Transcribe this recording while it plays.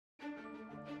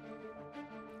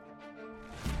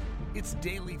It's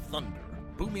Daily Thunder,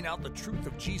 booming out the truth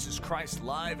of Jesus Christ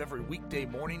live every weekday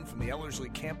morning from the Ellerslie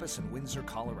campus in Windsor,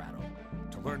 Colorado.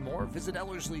 To learn more, visit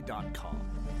Ellerslie.com.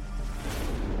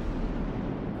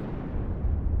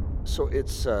 So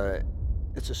it's a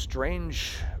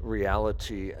strange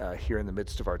reality here in the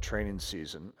midst of our training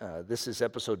season. This is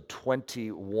episode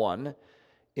 21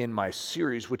 in my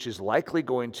series, which is likely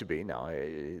going to be, now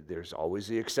there's always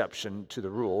the exception to the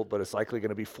rule, but it's likely going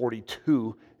to be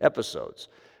 42 episodes,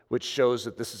 which shows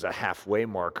that this is a halfway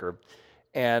marker.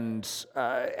 And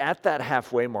at that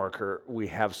halfway marker, we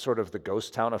have sort of the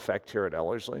ghost town effect here at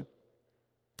Ellerslie.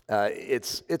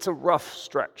 It's a rough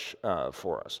stretch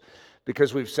for us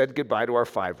because we've said goodbye to our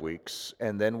 5 weeks,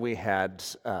 and then we had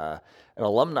an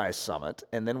alumni summit,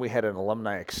 and then we had an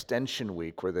alumni extension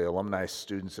week where the alumni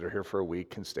students that are here for a week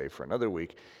can stay for another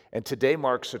week. And today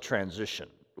marks a transition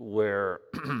where,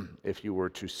 if you were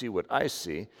to see what I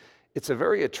see, it's a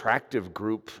very attractive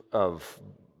group of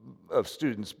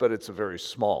students, but it's a very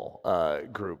small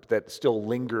group that still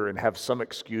linger and have some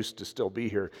excuse to still be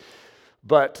here.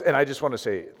 And I just want to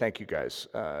say thank you guys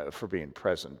for being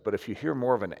present. But if you hear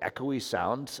more of an echoey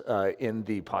sound in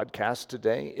the podcast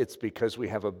today, it's because we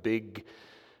have a big,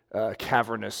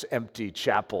 cavernous, empty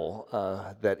chapel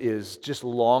that is just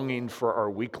longing for our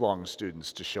week-long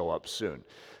students to show up soon.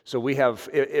 So we have,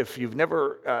 if you've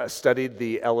never studied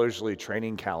the Ellerslie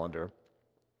training calendar,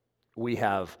 we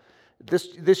have,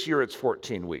 this year it's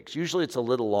 14 weeks. Usually it's a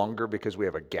little longer because we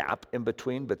have a gap in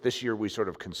between, but this year we sort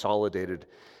of consolidated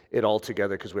it all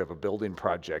together because we have a building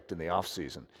project in the off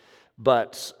season.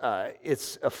 But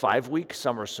it's a 5-week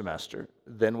summer semester.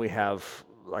 Then we have,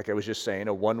 like I was just saying,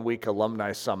 a 1-week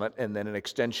alumni summit and then an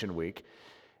extension week.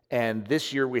 And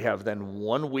this year we have then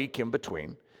 1 week in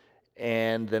between.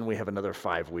 And then we have another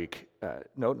 5-week,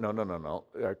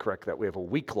 correct that. We have a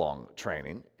week-long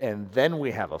training, and then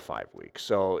we have a 5-week.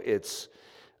 So it's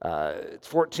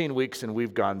 14 weeks, and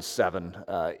we've gone 7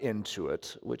 into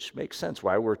it, which makes sense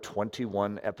why we're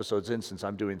 21 episodes in, since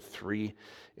I'm doing 3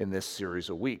 in this series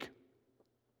a week.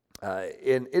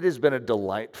 And it has been a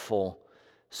delightful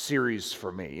series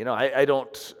for me. You know, I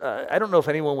don't know if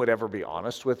anyone would ever be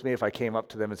honest with me if I came up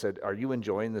to them and said, "Are you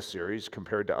enjoying the series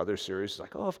compared to other series?" It's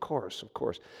like, "Oh, of course."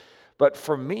 But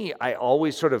for me, I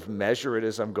always sort of measure it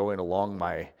as I'm going along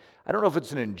I don't know if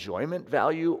it's an enjoyment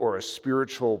value or a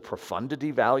spiritual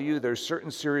profundity value. There's certain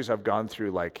series I've gone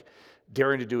through, like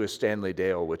Daring to Do a Stanley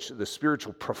Dale, which the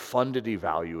spiritual profundity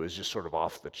value is just sort of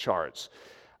off the charts.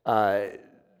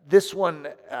 This one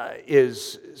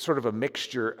is sort of a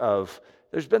mixture of,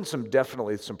 there's been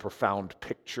definitely some profound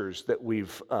pictures that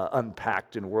we've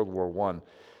unpacked in World War I,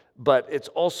 but it's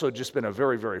also just been a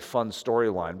very, very fun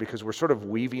storyline because we're sort of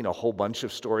weaving a whole bunch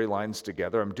of storylines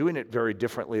together. I'm doing it very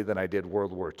differently than I did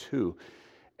World War II,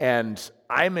 and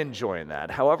I'm enjoying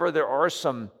that. However, there are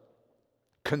some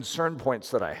concern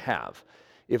points that I have.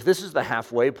 If this is the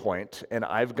halfway point and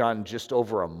I've gone just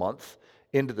over a month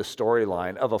into the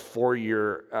storyline of a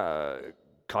 4-year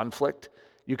conflict,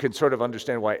 you can sort of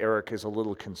understand why Eric is a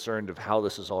little concerned of how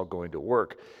this is all going to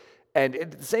work. And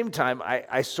at the same time,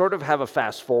 I sort of have a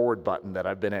fast forward button that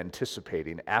I've been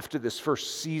anticipating after this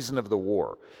first season of the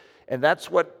war. And that's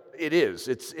what it is.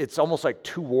 It's almost like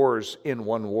 2 wars in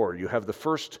 1 war. You have the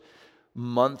first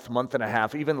month and a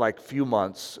half, even like few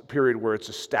months period where it's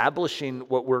establishing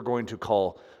what we're going to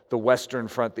call the Western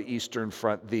Front, the Eastern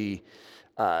Front, the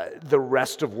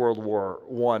rest of World War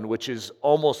I, which is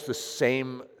almost the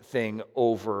same thing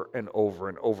over and over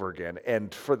and over again.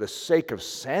 And for the sake of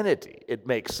sanity, it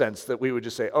makes sense that we would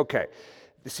just say, okay,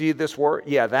 see this war?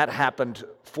 Yeah, that happened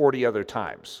 40 other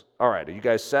times. All right, are you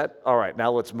guys set? All right,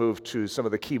 now let's move to some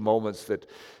of the key moments that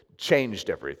changed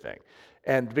everything.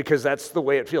 And because that's the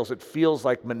way it feels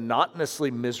like monotonously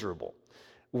miserable,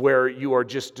 where you are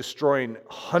just destroying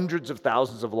hundreds of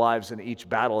thousands of lives in each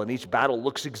battle, and each battle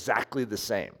looks exactly the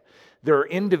same. There are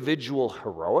individual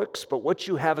heroics, but what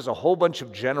you have is a whole bunch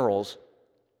of generals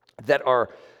that are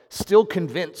still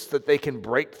convinced that they can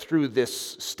break through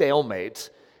this stalemate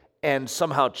and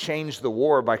somehow change the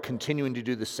war by continuing to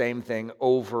do the same thing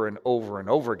over and over and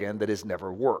over again that has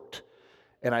never worked.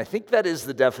 And I think that is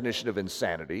the definition of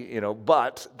insanity,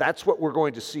 but that's what we're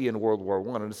going to see in World War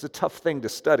I, and it's a tough thing to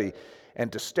study and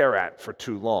to stare at for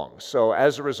too long. So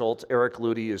as a result, Eric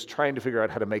Ludy is trying to figure out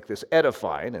how to make this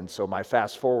edifying, and so my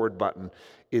fast forward button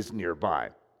is nearby.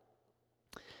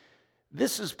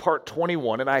 This is part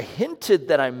 21, and I hinted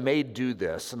that I may do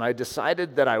this, and I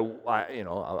decided that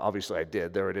obviously I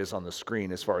did. There it is on the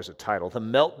screen as far as a title, The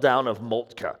Meltdown of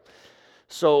Moltke.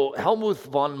 So Helmuth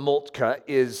von Moltke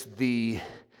is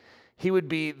He would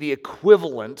be the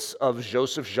equivalent of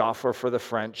Joseph Joffre for the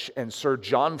French and Sir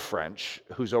John French,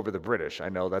 who's over the British. I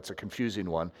know that's a confusing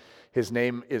one. His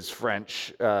name is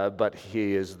French, but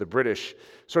he is the British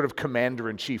sort of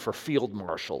commander-in-chief or field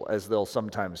marshal, as they'll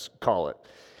sometimes call it.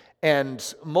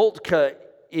 And Moltke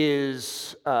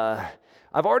is,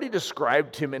 I've already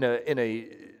described him in a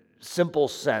simple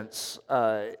sense,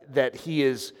 that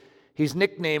he's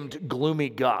nicknamed Gloomy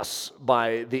Gus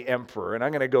by the emperor, and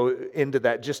I'm going to go into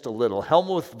that just a little.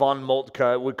 Helmuth von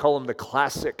Moltke would call him the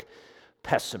classic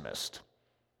pessimist.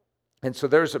 And so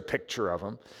there's a picture of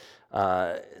him,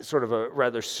 sort of a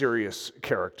rather serious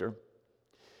character.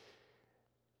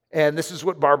 And this is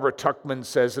what Barbara Tuchman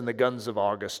says in The Guns of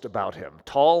August about him.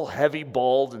 Tall, heavy,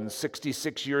 bald, and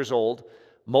 66 years old,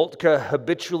 Moltke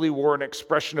habitually wore an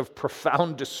expression of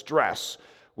profound distress,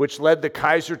 which led the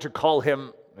Kaiser to call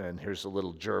him, and here's a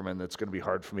little German that's going to be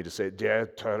hard for me to say, Der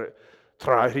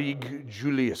Traurige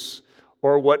Julius,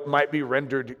 or what might be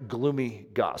rendered Gloomy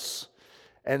Gus.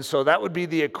 And so that would be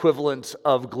the equivalent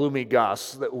of Gloomy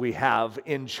Gus that we have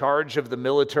in charge of the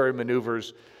military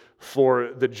maneuvers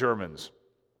for the Germans.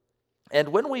 And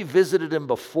when we visited him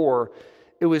before,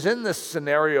 it was in this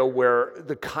scenario where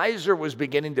the Kaiser was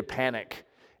beginning to panic,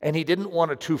 and he didn't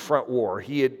want a two-front war.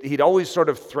 He'd always sort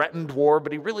of threatened war,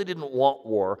 but he really didn't want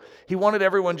war. He wanted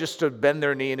everyone just to bend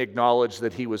their knee and acknowledge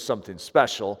that he was something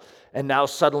special, and now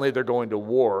suddenly they're going to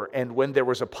war. And when there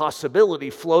was a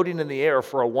possibility floating in the air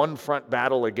for a one-front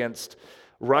battle against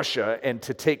Russia and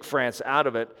to take France out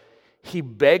of it, he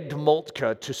begged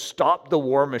Moltke to stop the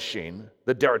war machine,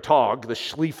 the Der Tag, the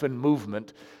Schlieffen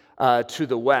movement, to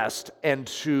the west, and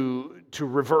to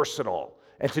reverse it all,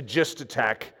 and to just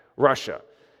attack Russia.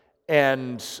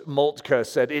 And Moltke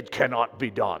said, it cannot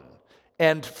be done.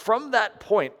 And from that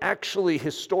point, actually,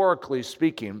 historically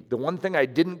speaking, the one thing I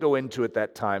didn't go into at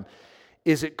that time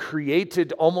is it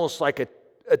created almost like a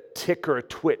tick or a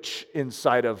twitch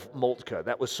inside of Moltke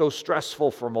that was so stressful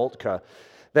for Moltke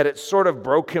that it sort of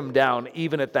broke him down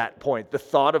even at that point. The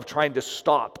thought of trying to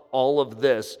stop all of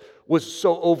this was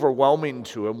so overwhelming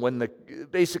to him when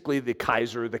basically the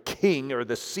Kaiser, the king or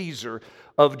the Caesar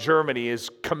of Germany is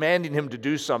commanding him to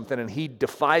do something, and he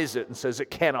defies it and says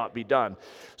it cannot be done.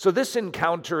 So this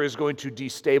encounter is going to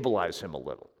destabilize him a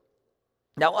little.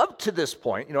 Now, up to this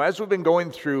point, as we've been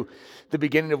going through the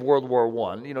beginning of World War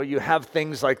I, you have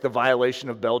things like the violation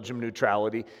of Belgium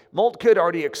neutrality. Moltke had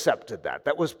already accepted that.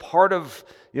 That was part of,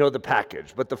 the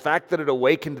package. But the fact that it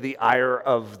awakened the ire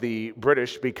of the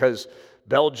British because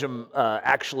Belgium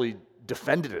actually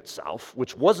defended itself,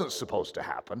 which wasn't supposed to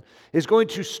happen, is going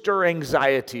to stir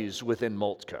anxieties within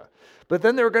Moltke. But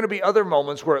then there are going to be other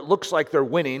moments where it looks like they're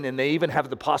winning, and they even have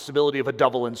the possibility of a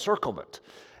double encirclement.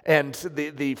 And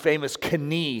the famous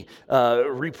Knie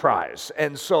reprise.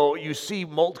 And so you see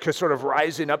Moltke sort of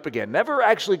rising up again, never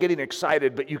actually getting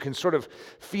excited, but you can sort of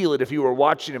feel it if you were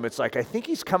watching him. It's like, I think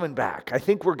he's coming back. I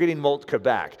think we're getting Moltke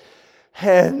back.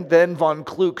 And then von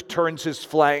Kluck turns his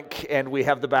flank, and we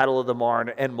have the Battle of the Marne,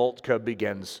 and Moltke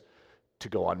begins to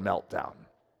go on meltdown.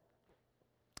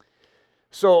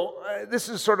 So this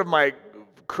is sort of my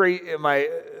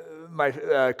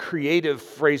creative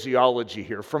phraseology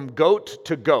here, from goat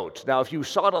to goat. Now, if you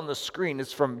saw it on the screen,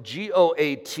 it's from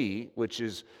GOAT, which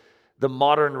is the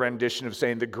modern rendition of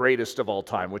saying the greatest of all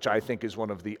time, which I think is one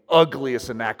of the ugliest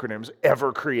acronyms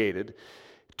ever created,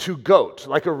 to goat,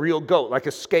 like a real goat, like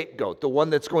a scapegoat, the one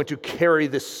that's going to carry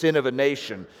the sin of a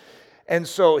nation. And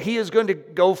so he is going to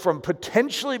go from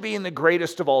potentially being the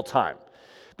greatest of all time,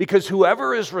 because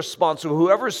whoever is responsible,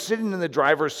 whoever is sitting in the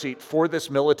driver's seat for this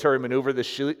military maneuver, the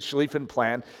Schlieffen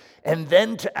Plan, and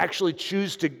then to actually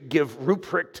choose to give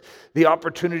Ruprecht the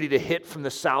opportunity to hit from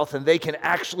the south, and they can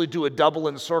actually do a double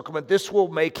encirclement, this will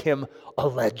make him a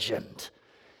legend.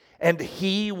 And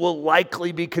he will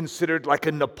likely be considered like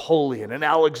a Napoleon, an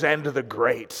Alexander the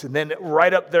Great. And then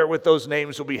right up there with those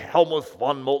names will be Helmuth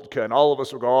von Moltke, and all of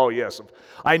us will go, oh yes,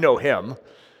 I know him.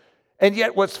 And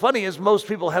yet what's funny is most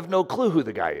people have no clue who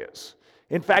the guy is.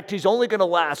 In fact, he's only going to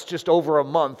last just over a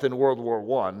month in World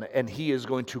War I, and he is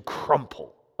going to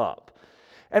crumple up.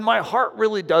 And my heart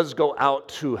really does go out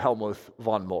to Helmuth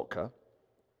von Moltke,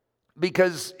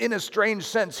 because in a strange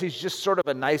sense, he's just sort of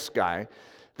a nice guy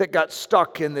that got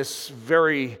stuck in this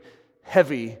very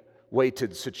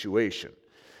heavy-weighted situation.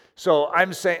 So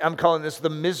I'm calling this the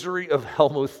misery of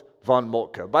Helmuth von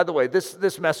Moltke. By the way,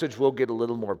 this message will get a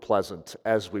little more pleasant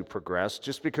as we progress.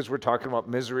 Just because we're talking about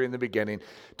misery in the beginning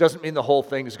doesn't mean the whole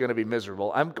thing is going to be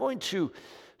miserable. I'm going to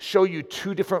show you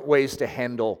two different ways to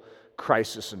handle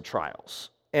crisis and trials.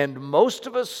 And most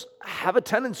of us have a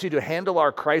tendency to handle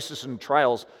our crisis and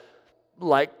trials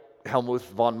like Helmuth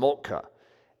von Moltke.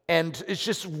 And it's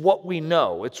just what we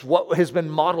know. It's what has been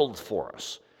modeled for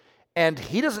us. And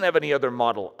he doesn't have any other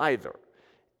model either.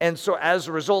 And so as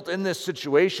a result, in this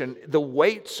situation, the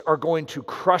weights are going to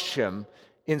crush him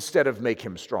instead of make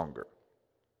him stronger.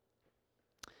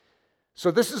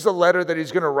 So this is a letter that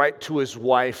he's going to write to his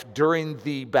wife during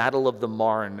the Battle of the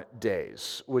Marne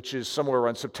days, which is somewhere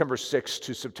around September 6th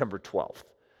to September 12th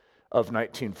of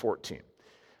 1914.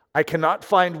 I cannot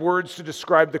find words to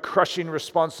describe the crushing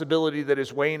responsibility that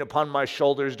is weighing upon my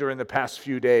shoulders during the past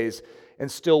few days and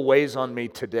still weighs on me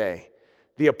today.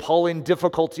 The appalling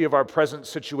difficulty of our present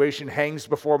situation hangs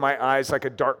before my eyes like a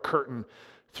dark curtain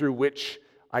through which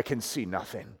I can see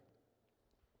nothing.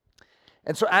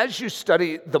 And so as you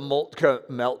study the Moltke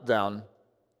meltdown,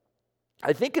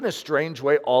 I think in a strange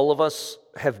way, all of us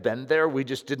have been there. We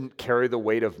just didn't carry the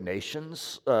weight of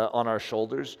nations on our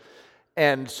shoulders.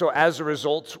 And so as a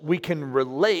result, we can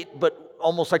relate, but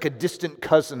almost like a distant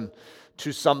cousin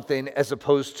to something as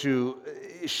opposed to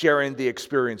sharing the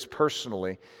experience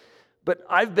personally. But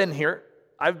I've been here.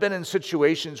 I've been in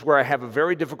situations where I have a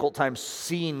very difficult time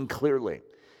seeing clearly,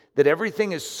 that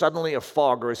everything is suddenly a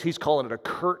fog, or as he's calling it, a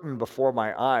curtain before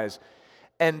my eyes.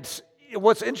 And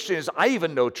what's interesting is I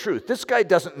even know truth. This guy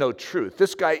doesn't know truth.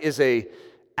 This guy is an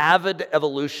avid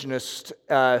evolutionist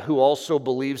who also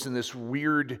believes in this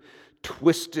weird,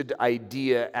 twisted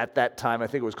idea at that time. I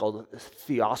think it was called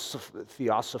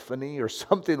theosophany or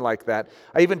something like that.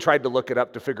 I even tried to look it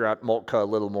up to figure out Moltke a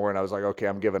little more, and I was like, okay,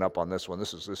 I'm giving up on this one.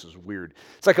 This is weird.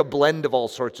 It's like a blend of all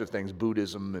sorts of things,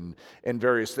 Buddhism and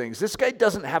various things. This guy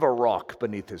doesn't have a rock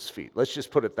beneath his feet. Let's just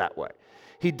put it that way.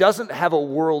 He doesn't have a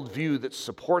worldview that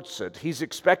supports it. He's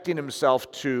expecting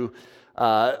himself to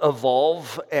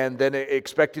evolve and then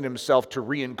expecting himself to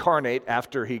reincarnate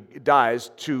after he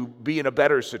dies to be in a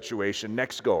better situation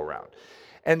next go around.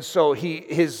 And so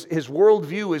his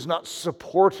worldview is not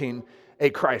supporting a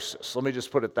crisis. Let me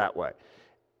just put it that way.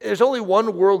 There's only one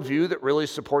worldview that really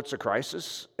supports a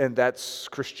crisis, and that's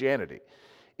Christianity.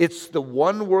 It's the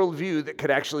one worldview that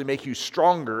could actually make you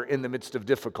stronger in the midst of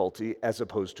difficulty as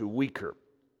opposed to weaker.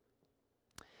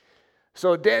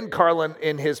 So Dan Carlin,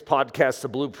 in his podcast, The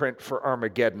Blueprint for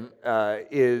Armageddon,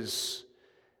 is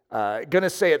going to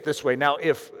say it this way. Now,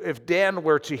 if Dan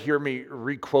were to hear me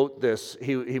requote this,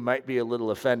 he might be a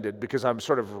little offended because I'm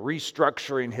sort of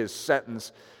restructuring his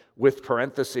sentence with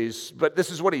parentheses. But this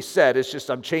is what he said. It's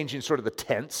just I'm changing sort of the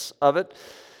tense of it.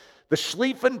 The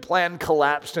Schlieffen Plan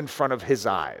collapsed in front of his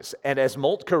eyes, and as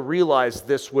Moltke realized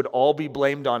this would all be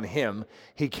blamed on him,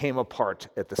 he came apart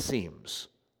at the seams.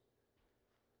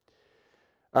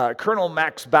 Colonel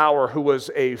Max Bauer, who was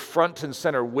a front and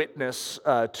center witness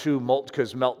to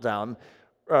Moltke's meltdown,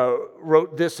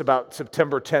 wrote this about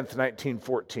September 10th,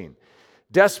 1914.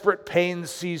 Desperate pain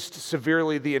seized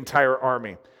severely the entire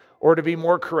army, or to be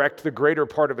more correct, the greater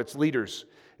part of its leaders.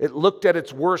 It looked at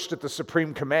its worst at the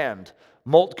supreme command.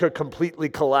 Moltke completely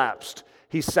collapsed.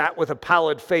 He sat with a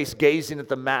pallid face gazing at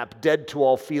the map, dead to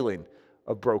all feeling,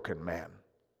 a broken man.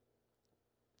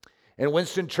 And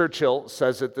Winston Churchill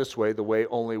says it this way, the way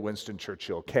only Winston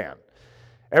Churchill can.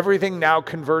 Everything now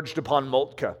converged upon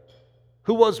Moltke.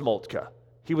 Who was Moltke?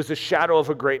 He was a shadow of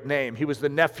a great name. He was the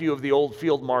nephew of the old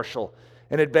field marshal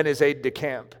and had been his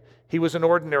aide-de-camp. He was an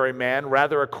ordinary man,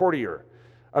 rather a courtier,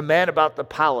 a man about the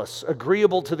palace,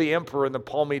 agreeable to the emperor in the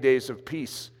palmy days of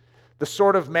peace, the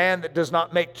sort of man that does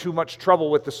not make too much trouble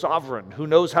with the sovereign, who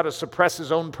knows how to suppress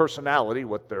his own personality,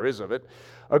 what there is of it,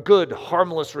 a good,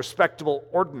 harmless, respectable,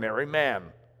 ordinary man.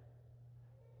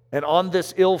 And on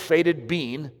this ill-fated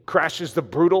being crashes the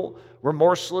brutal,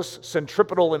 remorseless,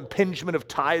 centripetal impingement of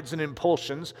tides and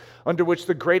impulsions under which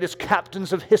the greatest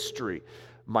captains of history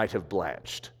might have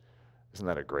blanched. Isn't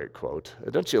that a great quote?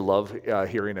 Don't you love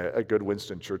hearing a good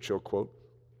Winston Churchill quote?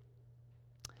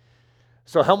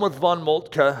 So Helmuth von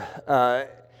Moltke,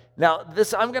 now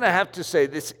this I'm going to have to say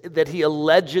this, that he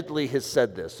allegedly has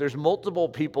said this. There's multiple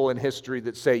people in history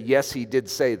that say, yes, he did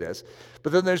say this.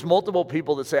 But then there's multiple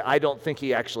people that say, I don't think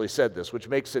he actually said this, which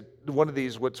makes it one of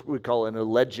these what we call an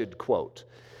alleged quote.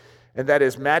 And that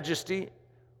is, Majesty,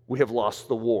 we have lost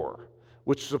the war,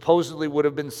 which supposedly would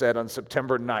have been said on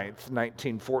September 9th,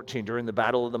 1914, during the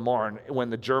Battle of the Marne,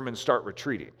 when the Germans start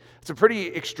retreating. It's a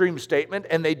pretty extreme statement,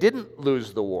 and they didn't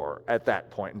lose the war at that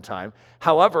point in time.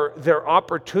 However, their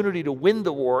opportunity to win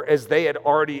the war, as they had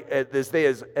always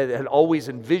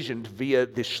envisioned via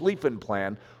the Schlieffen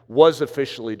Plan, was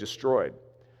officially destroyed.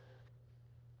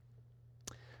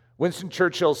 Winston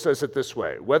Churchill says it this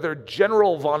way: whether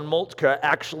General von Moltke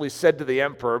actually said to the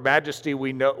emperor, Majesty,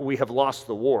 we have lost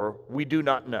the war, we do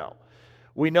not know.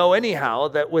 We know anyhow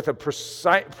that with a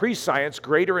prescience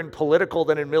greater in political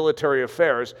than in military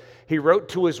affairs, he wrote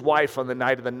to his wife on the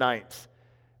night of the 9th,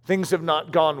 "Things have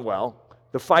not gone well.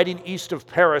 The fighting east of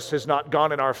Paris has not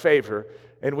gone in our favor,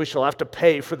 and we shall have to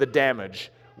pay for the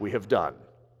damage we have done."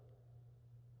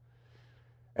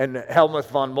 And Helmuth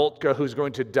von Moltke, who's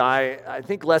going to die, I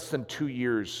think, less than 2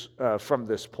 years from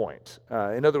this point.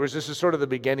 In other words, this is sort of the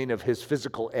beginning of his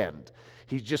physical end.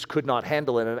 He just could not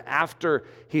handle it. And after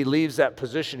he leaves that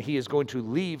position, he is going to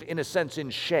leave, in a sense, in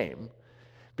shame,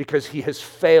 because he has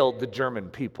failed the German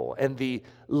people. And the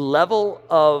level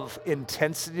of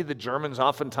intensity the Germans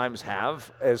oftentimes have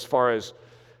as far as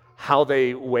how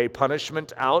they weigh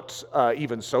punishment out,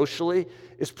 even socially,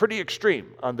 is pretty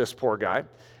extreme on this poor guy.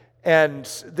 And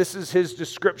this is his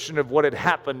description of what had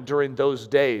happened during those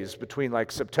days between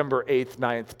like September 8th,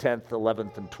 9th, 10th,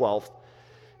 11th, and 12th.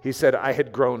 He said, "I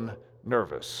had grown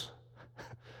nervous."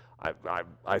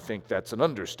 I think that's an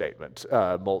understatement,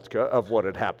 Moltke, of what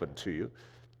had happened to you.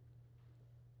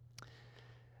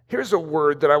 Here's a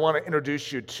word that I want to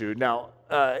introduce you to. Now,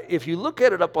 if you look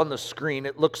at it up on the screen,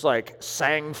 it looks like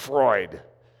sang-froid.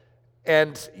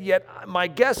 And yet, my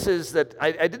guess is that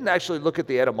I didn't actually look at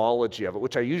the etymology of it,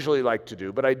 which I usually like to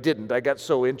do, but I didn't. I got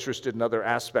so interested in other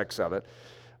aspects of it.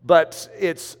 But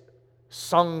it's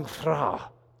sang-froid.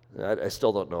 I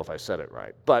still don't know if I said it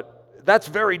right. But that's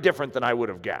very different than I would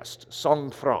have guessed.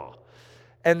 Sang-froid.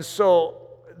 And so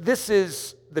this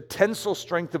is the tensile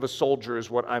strength of a soldier is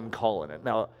what I'm calling it.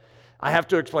 Now, I have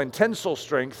to explain tensile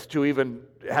strength to even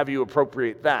have you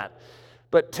appropriate that.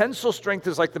 But tensile strength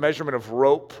is like the measurement of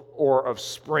rope or of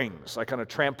springs, like on a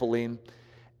trampoline.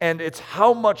 And it's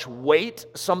how much weight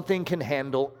something can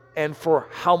handle and for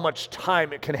how much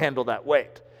time it can handle that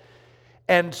weight.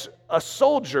 And a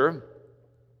soldier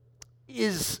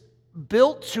is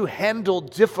built to handle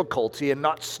difficulty and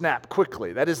not snap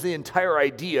quickly. That is the entire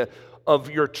idea of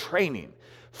your training.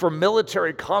 For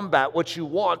military combat, what you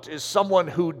want is someone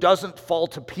who doesn't fall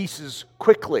to pieces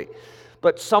quickly,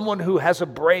 but someone who has a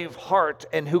brave heart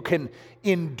and who can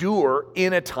endure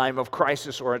in a time of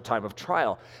crisis or a time of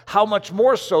trial. How much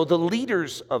more so the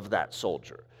leaders of that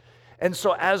soldier. And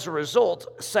so as a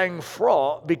result,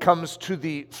 sang-froid becomes to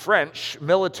the French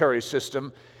military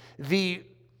system the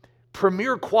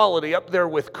premier quality up there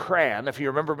with cran, if you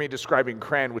remember me describing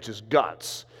cran, which is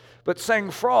guts. But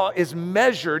sang-froid is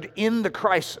measured in the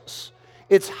crisis.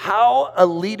 It's how a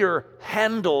leader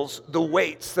handles the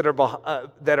weights that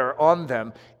are on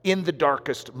them in the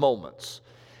darkest moments.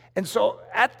 And so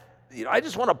I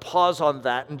just want to pause on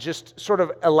that and just sort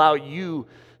of allow you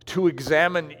to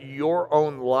examine your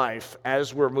own life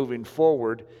as we're moving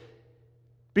forward,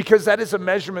 because that is a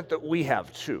measurement that we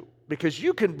have too. Because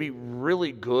you can be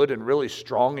really good and really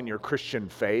strong in your Christian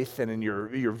faith and in your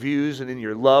views and in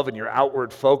your love and your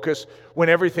outward focus when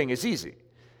everything is easy.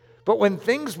 But when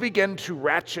things begin to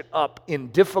ratchet up in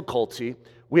difficulty,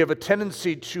 we have a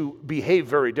tendency to behave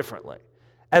very differently.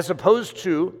 As opposed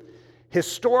to,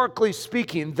 historically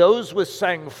speaking, those with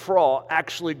sang-froid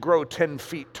actually grow 10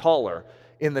 feet taller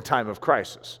in the time of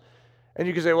crisis. And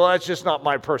you can say, well, that's just not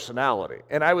my personality.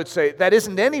 And I would say, that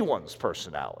isn't anyone's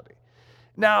personality.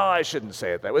 No, I shouldn't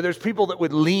say it that way. There's people that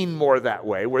would lean more that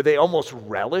way, where they almost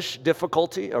relish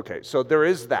difficulty. Okay, so there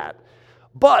is that.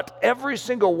 But every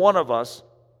single one of us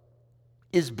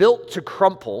is built to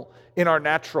crumple in our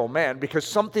natural man because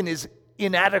something is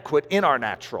inadequate in our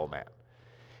natural man.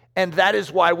 And that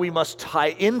is why we must tie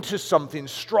into something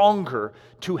stronger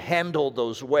to handle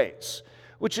those weights,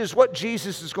 which is what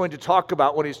Jesus is going to talk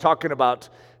about when he's talking about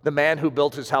the man who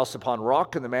built his house upon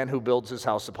rock and the man who builds his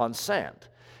house upon sand.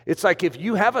 It's like if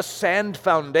you have a sand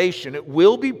foundation, it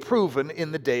will be proven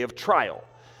in the day of trial.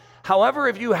 However,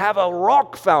 if you have a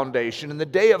rock foundation in the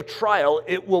day of trial,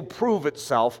 it will prove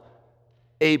itself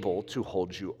able to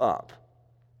hold you up.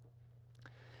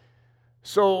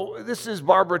 So this is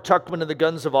Barbara Tuchman and the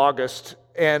Guns of August,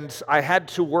 and I had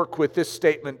to work with this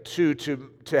statement too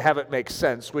to have it make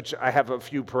sense, which I have a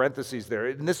few parentheses there,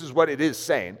 and this is what it is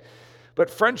saying. But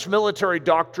French military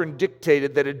doctrine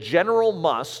dictated that a general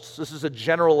must, this is a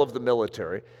general of the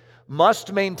military,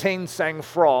 must maintain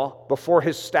sang-froid before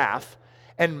his staff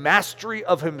and mastery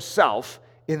of himself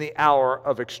in the hour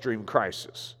of extreme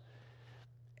crisis.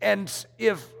 And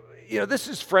if, this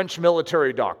is French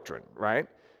military doctrine, right?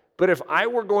 But if I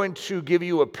were going to give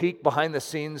you a peek behind the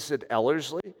scenes at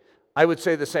Ellerslie, I would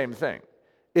say the same thing.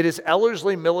 It is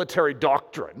Ellerslie military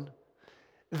doctrine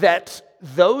that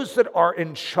those that are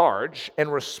in charge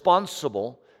and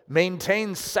responsible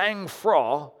maintain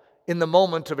sang-froid in the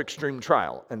moment of extreme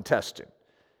trial and testing.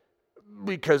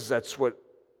 Because that's what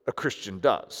a Christian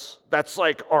does. That's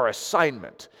like our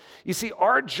assignment. You see,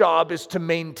 our job is to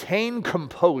maintain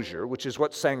composure, which is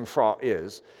what sang-froid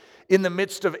is, in the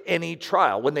midst of any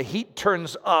trial. When the heat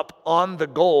turns up on the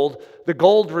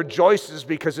gold rejoices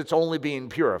because it's only being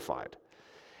purified.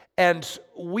 And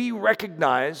we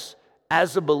recognize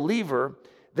as a believer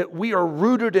that we are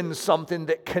rooted in something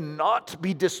that cannot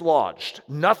be dislodged.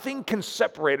 Nothing can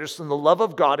separate us from the love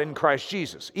of God in Christ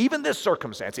Jesus. Even this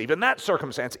circumstance, even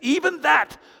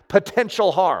that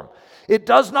potential harm. It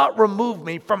does not remove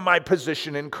me from my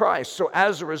position in Christ. So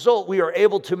as a result, we are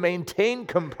able to maintain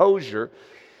composure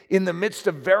in the midst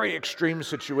of very extreme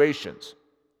situations.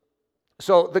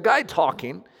 So the guy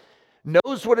talking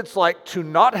knows what it's like to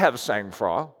not have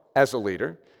sang-froid as a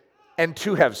leader and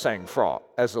to have sang-froid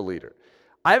as a leader.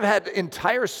 I've had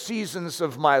entire seasons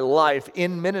of my life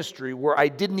in ministry where I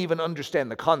didn't even understand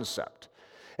the concept.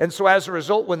 And so as a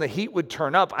result, when the heat would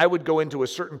turn up, I would go into a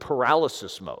certain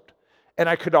paralysis mode. And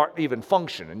I could not even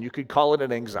function. And you could call it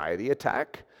an anxiety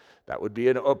attack. That would be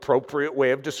an appropriate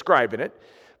way of describing it.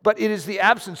 But it is the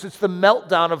absence, it's the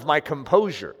meltdown of my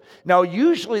composure. Now,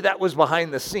 usually that was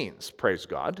behind the scenes, praise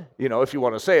God. You know, if you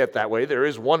want to say it that way, there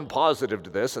is one positive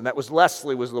to this, and that was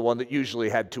Leslie was the one that usually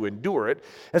had to endure it.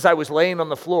 As I was laying on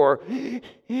the floor,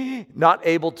 not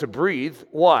able to breathe.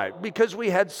 Why? Because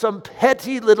we had some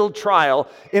petty little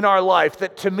trial in our life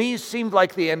that to me seemed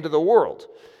like the end of the world.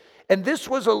 And this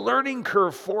was a learning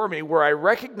curve for me where I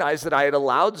recognized that I had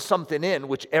allowed something in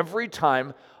which every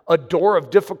time a door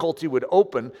of difficulty would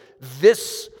open,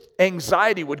 this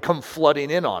anxiety would come flooding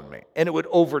in on me, and it would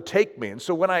overtake me. And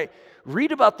so when I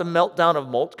read about the meltdown of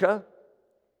Moltke,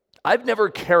 I've never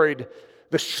carried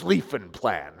the Schlieffen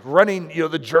plan, running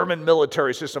the German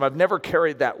military system. I've never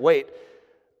carried that weight,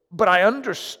 but I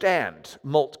understand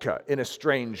Moltke in a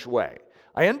strange way.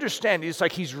 I understand it's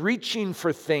like he's reaching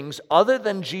for things other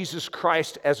than Jesus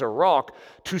Christ as a rock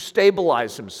to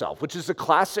stabilize himself, which is a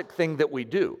classic thing that we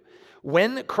do.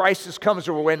 When crisis comes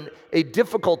or when a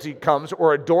difficulty comes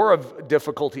or a door of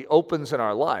difficulty opens in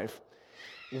our life,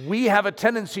 we have a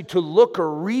tendency to look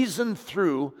or reason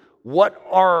through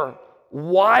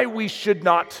why we should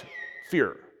not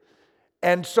fear.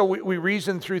 And so we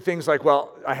reason through things like,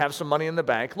 well, I have some money in the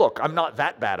bank. Look, I'm not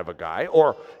that bad of a guy.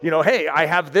 Or, hey, I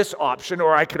have this option,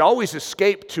 or I could always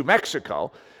escape to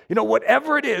Mexico.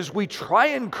 Whatever it is, we try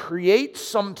and create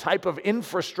some type of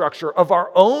infrastructure of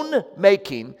our own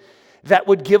making that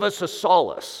would give us a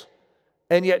solace.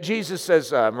 And yet Jesus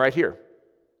says, I'm right here.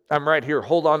 I'm right here.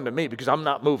 Hold on to me because I'm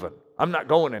not moving. I'm not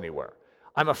going anywhere.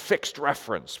 I'm a fixed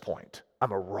reference point.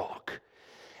 I'm a rock.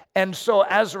 And so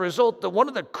as a result, one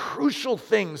of the crucial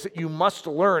things that you must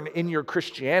learn in your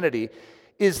Christianity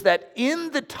is that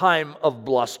in the time of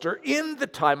bluster, in the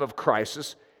time of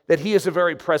crisis, that he is a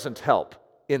very present help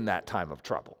in that time of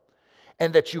trouble.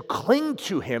 And that you cling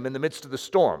to him in the midst of the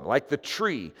storm, like the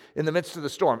tree in the midst of the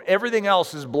storm. Everything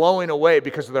else is blowing away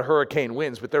because of the hurricane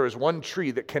winds, but there is one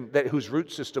tree whose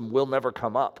root system will never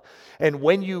come up. And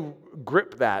when you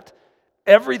grip that,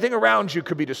 everything around you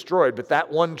could be destroyed, but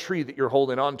that one tree that you're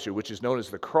holding on to, which is known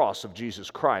as the cross of Jesus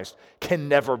Christ, can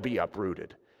never be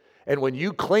uprooted. And when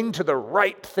you cling to the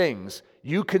right things,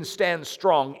 you can stand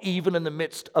strong even in the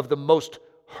midst of the most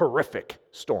horrific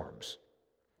storms.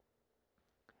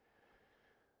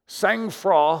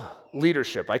 Sang-froid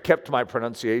leadership. I kept my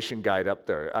pronunciation guide up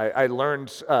there. I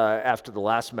learned after the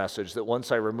last message that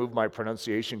once I remove my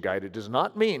pronunciation guide, it does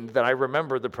not mean that I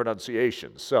remember the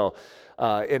pronunciation. So,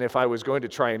 and if I was going to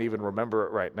try and even remember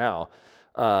it right now,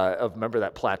 remember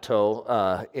that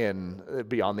plateau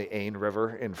beyond the Aisne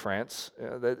River in France?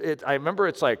 I remember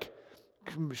it's like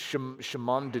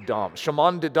Chemin de Dôme.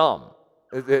 Chemin de Dôme.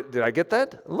 Did I get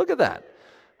that? Look at that.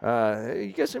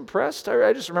 You guys impressed?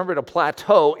 I just remembered a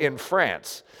plateau in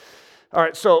France. All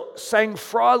right, so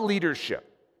sang-froid leadership.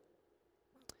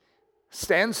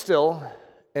 Stand still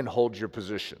and hold your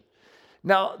position.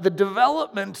 Now, the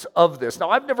development of this, now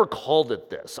I've never called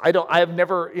it this. I have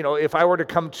never, if I were to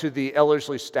come to the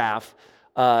Ellerslie staff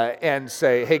and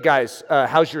say, hey guys,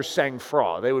 how's your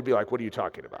sang-froid? They would be like, what are you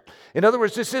talking about? In other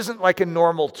words, this isn't like a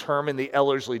normal term in the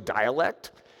Ellerslie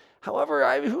dialect.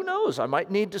 However, who knows? I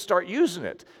might need to start using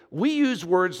it. We use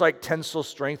words like tensile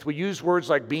strength. We use words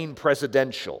like being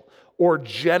presidential or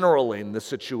generaling the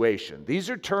situation. These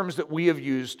are terms that we have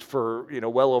used for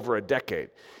well over a decade.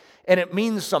 And it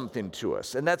means something to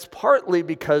us. And that's partly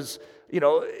because,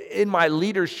 in my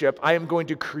leadership, I am going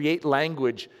to create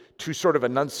language to sort of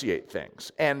enunciate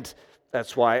things. And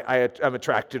that's why I'm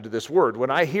attracted to this word. When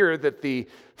I hear that the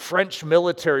French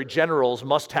military generals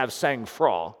must have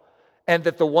sang-froid, and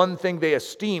that the one thing they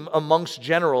esteem amongst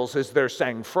generals is their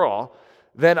sang-froid,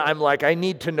 then I'm like, I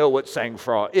need to know what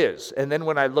sang-froid is. And then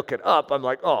when I look it up, I'm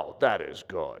like, oh, that is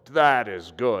good. That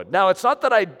is good. Now, it's not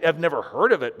that I have never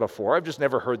heard of it before. I've just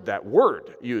never heard that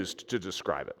word used to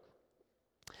describe it.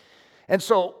 And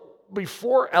so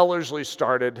before Ellerslie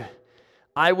started,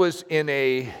 I was in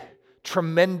a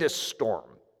tremendous storm.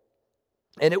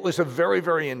 And it was a very,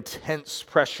 very intense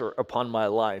pressure upon my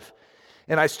life.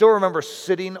 And I still remember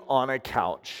sitting on a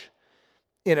couch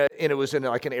it was in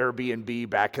like an Airbnb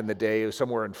back in the day,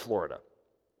 somewhere in Florida.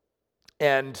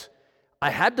 And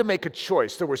I had to make a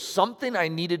choice. There was something I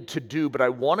needed to do, but I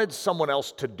wanted someone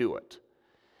else to do it.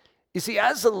 You see,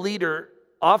 as a leader,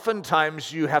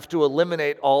 oftentimes you have to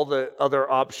eliminate all the other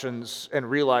options and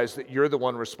realize that you're the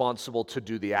one responsible to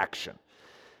do the action.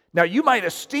 Now, you might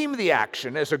esteem the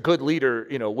action as a good leader,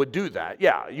 would do that.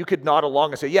 Yeah, you could nod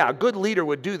along and say, yeah, a good leader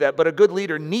would do that, but a good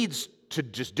leader needs to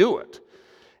just do it.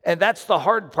 And that's the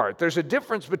hard part. There's a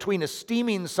difference between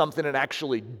esteeming something and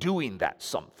actually doing that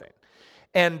something.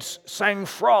 And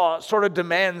sang-froid sort of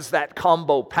demands that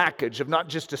combo package of not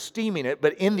just esteeming it,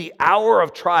 but in the hour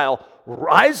of trial,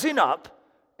 rising up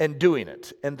and doing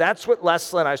it. And that's what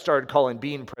Leslie and I started calling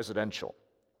being presidential.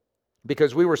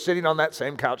 Because we were sitting on that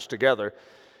same couch together,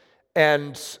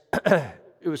 and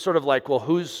it was sort of like, well,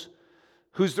 who's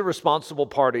the responsible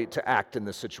party to act in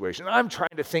this situation? And I'm trying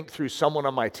to think through someone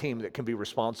on my team that can be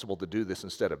responsible to do this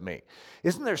instead of me.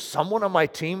 Isn't there someone on my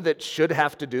team that should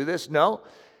have to do this? No,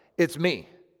 it's me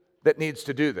that needs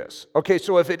to do this. Okay,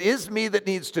 so if it is me that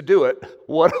needs to do it,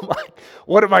 what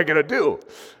am I going to do?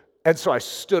 And so I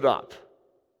stood up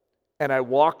and I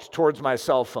walked towards my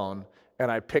cell phone and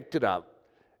I picked it up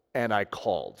and I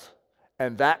called.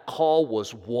 And that call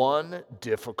was one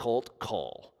difficult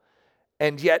call.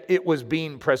 And yet it was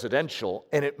being presidential,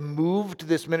 and it moved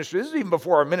this ministry. This is even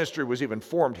before our ministry was even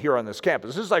formed here on this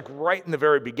campus. This is like right in the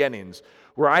very beginnings,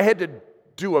 where I had to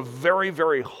do a very,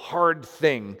 very hard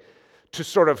thing to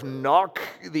sort of knock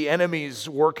the enemy's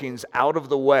workings out of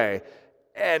the way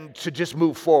and to just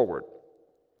move forward.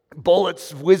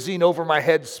 Bullets whizzing over my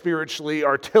head spiritually,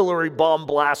 artillery bomb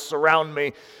blasts around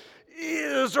me.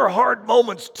 Those are hard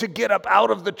moments to get up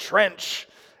out of the trench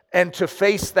and to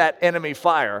face that enemy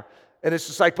fire. And it's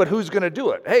just like, but who's going to do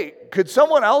it? Hey, could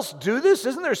someone else do this?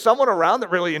 Isn't there someone around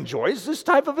that really enjoys this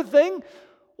type of a thing?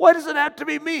 Why does it have to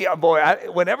be me? Oh, boy,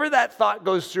 whenever that thought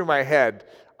goes through my head,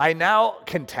 I now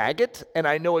can tag it, and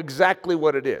I know exactly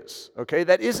what it is, okay?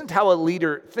 That isn't how a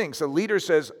leader thinks. A leader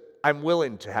says, I'm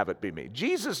willing to have it be me.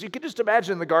 Jesus, you can just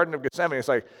imagine in the Garden of Gethsemane, it's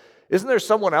like, isn't there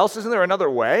someone else? Isn't there another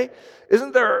way?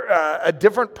 Isn't there a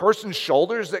different person's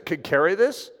shoulders that could carry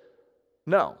this?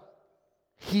 No.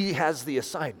 He has the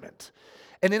assignment.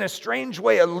 And in a strange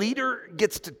way, a leader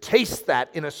gets to taste that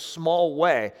in a small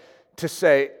way to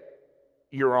say,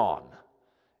 you're on.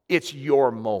 It's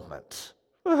your moment.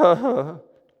 So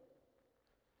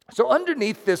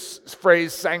underneath this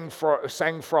phrase,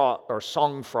 sang-froid or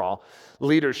song-froid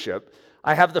leadership,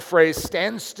 I have the phrase,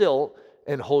 stand still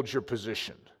and hold your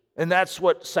position. And that's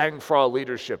what sang-froid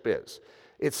leadership is.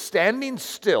 It's standing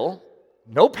still,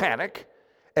 no panic,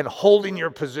 and holding your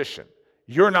position.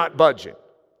 You're not budging.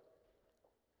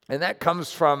 And that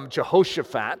comes from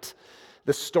Jehoshaphat,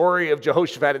 the story of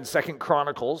Jehoshaphat in 2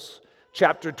 Chronicles,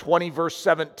 chapter 20, verse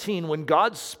 17, when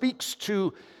God speaks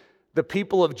to the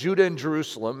people of Judah and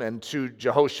Jerusalem and to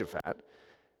Jehoshaphat,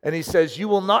 and he says, you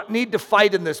will not need to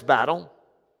fight in this battle.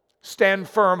 Stand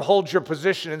firm, hold your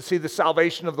position, and see the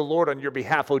salvation of the Lord on your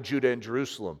behalf, O Judah and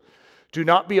Jerusalem. Do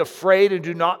not be afraid and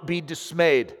do not be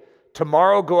dismayed.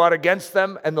 Tomorrow go out against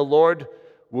them, and the Lord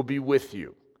will be with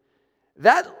you.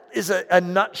 That is a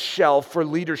nutshell for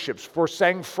leadership, for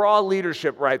sang-froid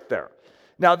leadership right there.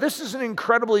 Now, this is an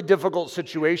incredibly difficult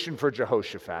situation for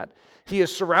Jehoshaphat. He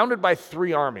is surrounded by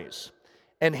 3 armies,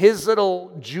 and his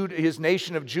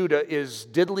nation of Judah is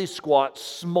diddly squat,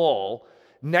 small,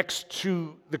 next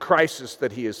to the crisis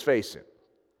that he is facing.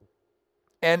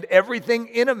 And everything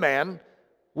in a man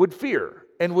would fear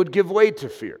and would give way to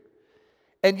fear.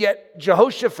 And yet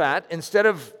Jehoshaphat, instead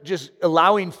of just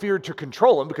allowing fear to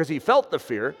control him, because he felt the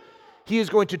fear, he is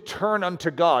going to turn unto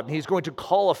God, and he's going to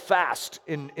call a fast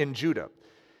in Judah.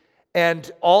 And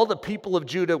all the people of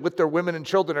Judah with their women and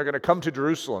children are going to come to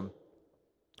Jerusalem,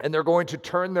 and they're going to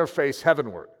turn their face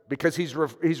heavenward, because he's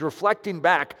reflecting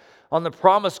back on the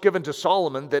promise given to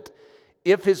Solomon that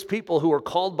if his people who are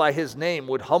called by his name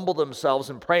would humble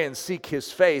themselves and pray and seek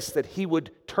his face, that he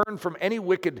would turn from any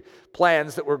wicked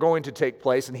plans that were going to take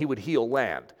place and he would heal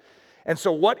land. And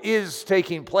so what is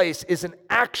taking place is an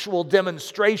actual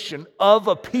demonstration of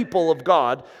a people of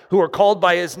God who are called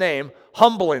by his name,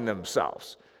 humbling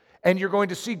themselves. And you're going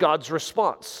to see God's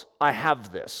response. I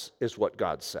have this, is what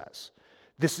God says.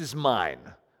 This is mine.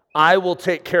 I will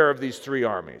take care of these three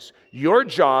armies. Your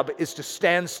job is to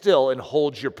stand still and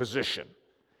hold your position.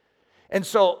 And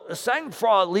so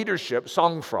Sangfra leadership,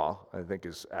 Songfra, I think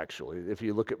is actually, if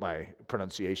you look at my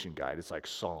pronunciation guide, it's like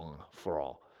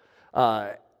Songfra,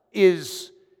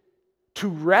 is to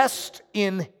rest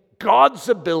in God's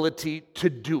ability to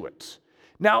do it.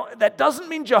 Now, that doesn't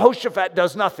mean Jehoshaphat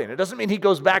does nothing. It doesn't mean he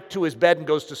goes back to his bed and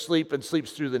goes to sleep and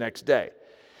sleeps through the next day.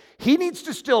 He needs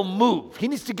to still move. He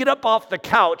needs to get up off the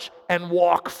couch and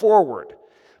walk forward.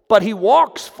 But he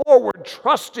walks forward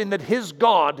trusting that his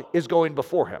God is going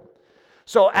before him.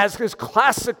 So as is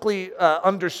classically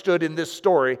understood in this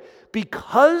story,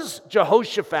 because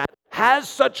Jehoshaphat has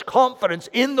such confidence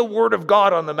in the word of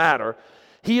God on the matter,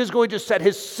 he is going to set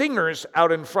his singers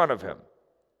out in front of him.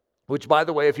 Which, by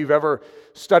the way, if you've ever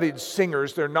studied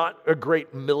singers, they're not a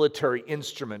great military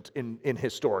instrument in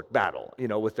historic battle,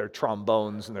 with their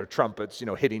trombones and their trumpets,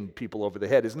 hitting people over the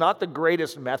head is not the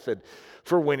greatest method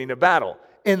for winning a battle,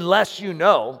 unless you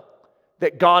know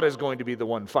that God is going to be the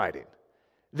one fighting.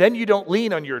 Then you don't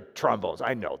lean on your trombones.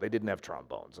 I know, they didn't have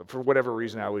trombones. For whatever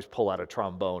reason, I always pull out a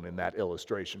trombone in that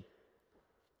illustration.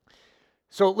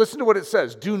 So listen to what it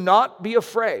says. Do not be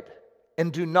afraid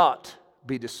and do not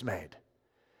be dismayed.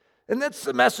 And that's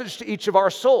the message to each of our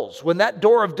souls. When that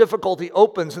door of difficulty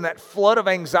opens and that flood of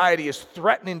anxiety is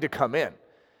threatening to come in,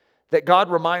 that God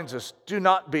reminds us, do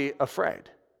not be afraid.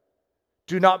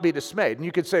 Do not be dismayed. And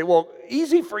you could say, well,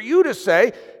 easy for you to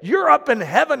say, you're up in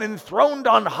heaven enthroned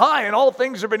on high and all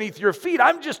things are beneath your feet.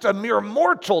 I'm just a mere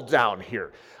mortal down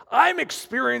here. I'm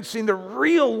experiencing the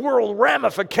real world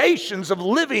ramifications of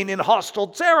living in hostile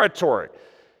territory.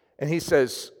 And he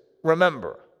says,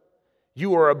 remember,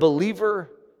 you are a believer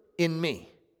in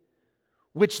me,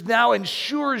 which now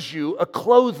ensures you a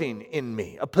clothing in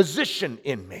me, a position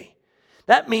in me.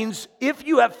 That means if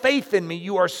you have faith in me,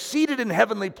 you are seated in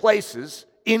heavenly places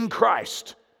in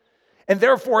Christ. And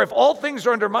therefore, if all things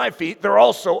are under my feet, they're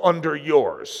also under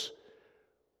yours.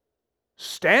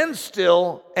 Stand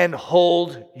still and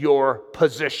hold your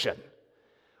position.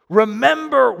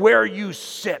 Remember where you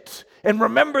sit, and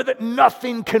remember that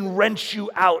nothing can wrench you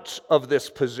out of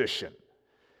this position.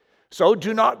 So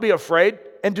do not be afraid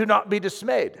and do not be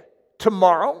dismayed.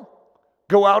 Tomorrow,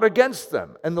 go out against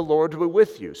them, and the Lord will be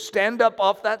with you. Stand up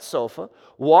off that sofa,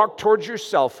 walk towards your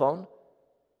cell phone,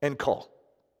 and call.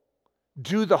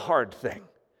 Do the hard thing.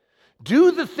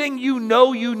 Do the thing you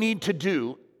know you need to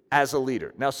do as a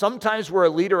leader. Now, sometimes we're a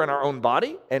leader in our own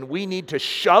body, and we need to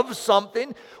shove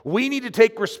something. We need to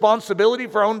take responsibility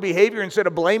for our own behavior instead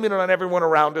of blaming it on everyone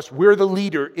around us. We're the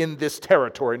leader in this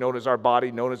territory, known as our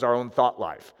body, known as our own thought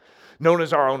life, known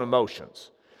as our own emotions.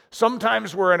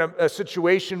 Sometimes we're in a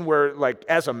situation where, like,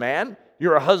 as a man,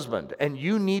 you're a husband, and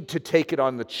you need to take it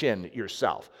on the chin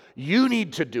yourself. You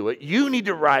need to do it. You need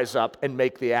to rise up and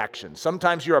make the action.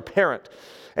 Sometimes you're a parent,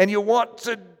 and you want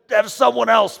to have someone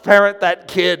else parent that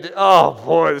kid. Oh,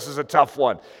 boy, this is a tough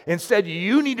one. Instead,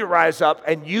 you need to rise up,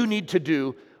 and you need to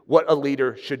do what a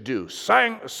leader should do.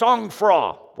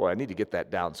 Songfra. Boy, I need to get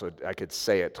that down so I could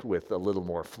say it with a little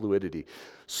more fluidity.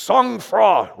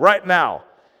 Songfra right now.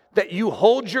 That you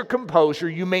hold your composure,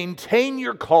 you maintain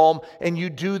your calm, and you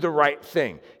do the right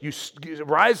thing. You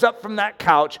rise up from that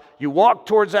couch, you walk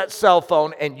towards that cell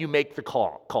phone, and you make the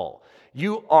call.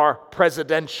 You are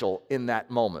presidential in that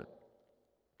moment.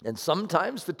 And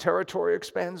sometimes the territory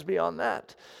expands beyond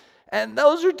that. And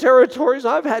those are territories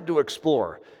I've had to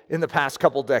explore in the past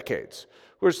couple decades.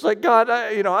 Where it's like, God,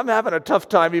 I'm having a tough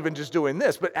time even just doing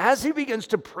this. But as he begins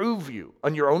to prove you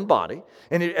on your own body,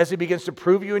 and as he begins to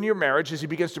prove you in your marriage, as he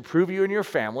begins to prove you in your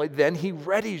family, then he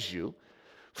readies you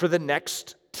for the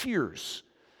next tiers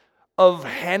of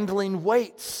handling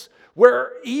weights.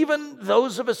 Where even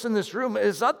those of us in this room,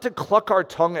 it's not to cluck our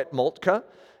tongue at Moltke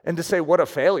and to say, what a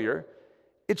failure.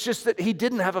 It's just that he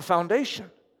didn't have a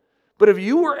foundation. But if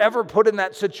you were ever put in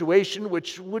that situation,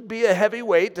 which would be a heavy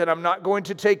weight, and I'm not going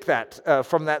to take that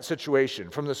from that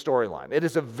situation, from the storyline. It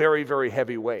is a very, very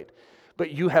heavy weight. But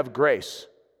you have grace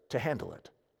to handle it.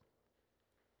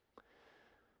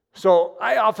 So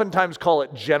I oftentimes call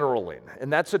it generaling,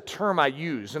 and that's a term I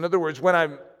use. In other words, when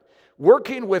I'm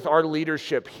working with our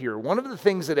leadership here, one of the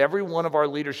things that every one of our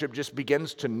leadership just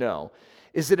begins to know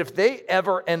is that if they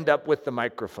ever end up with the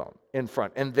microphone in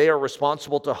front and they are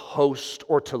responsible to host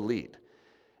or to lead,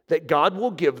 that God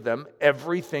will give them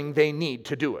everything they need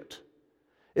to do it.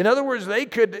 In other words, they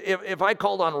could, if I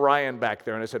called on Ryan back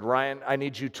there and I said, Ryan, I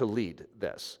need you to lead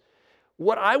this.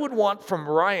 What I would want from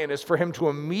Ryan is for him to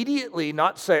immediately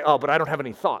not say, oh, but I don't have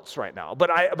any thoughts right now, but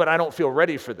I don't feel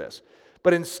ready for this.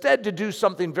 But instead to do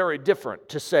something very different,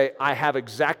 to say, I have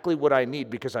exactly what I need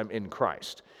because I'm in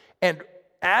Christ. And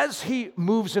as he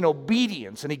moves in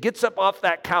obedience and he gets up off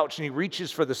that couch and he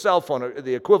reaches for the cell phone, or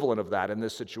the equivalent of that in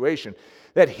this situation,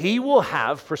 that he will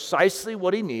have precisely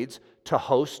what he needs to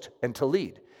host and to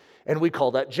lead. And we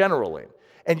call that generaling.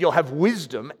 And you'll have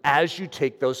wisdom as you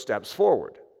take those steps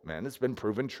forward. Man, it's been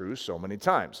proven true so many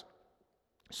times.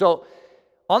 So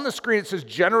on the screen it says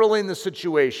generaling the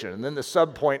situation, and then the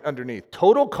subpoint underneath,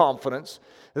 total confidence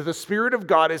that the Spirit of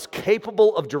God is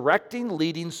capable of directing,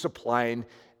 leading, supplying,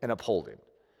 and upholding.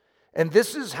 And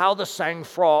this is how the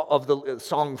sangfroid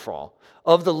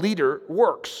of the leader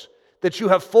works, that you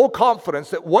have full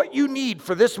confidence that what you need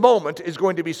for this moment is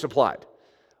going to be supplied.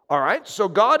 All right, so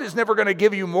God is never going to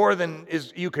give you more than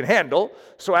you can handle.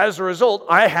 So as a result,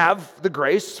 I have the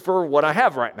grace for what I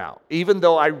have right now. Even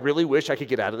though I really wish I could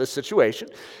get out of this situation,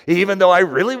 even though I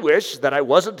really wish that I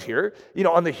wasn't here,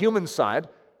 on the human side,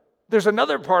 there's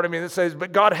another part of me that says,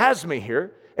 but God has me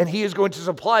here, and He is going to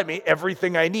supply me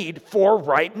everything I need for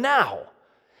right now.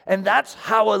 And that's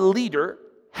how a leader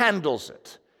handles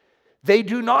it. They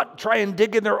do not try and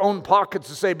dig in their own pockets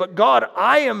and say, but God,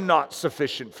 I am not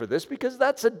sufficient for this, because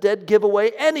that's a dead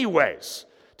giveaway anyways.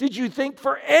 Did you think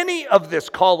for any of this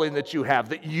calling that you have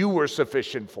that you were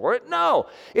sufficient for it? No.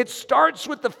 It starts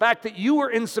with the fact that you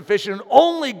are insufficient and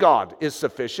only God is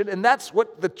sufficient, and that's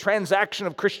what the transaction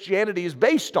of Christianity is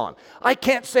based on. I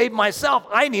can't save myself.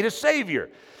 I need a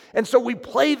Savior. And so we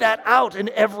play that out in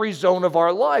every zone of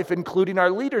our life, including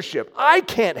our leadership. I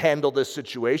can't handle this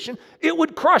situation. It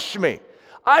would crush me.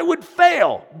 I would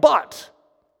fail, but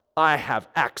I have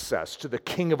access to the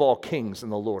King of all kings and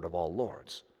the Lord of all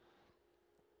lords.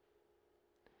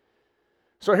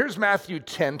 So here's Matthew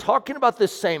 10 talking about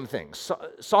this same thing,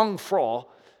 sangfroid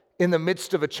in the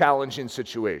midst of a challenging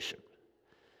situation.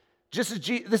 This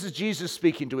is Jesus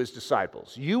speaking to His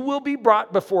disciples. You will be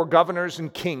brought before governors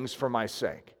and kings for my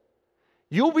sake.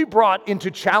 You'll be brought into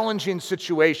challenging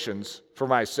situations for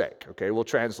my sake. Okay, we'll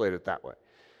translate it that way.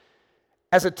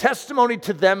 As a testimony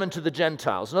to them and to the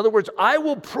Gentiles. In other words, I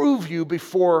will prove you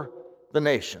before the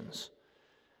nations.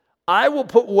 I will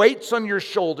put weights on your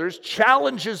shoulders,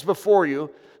 challenges before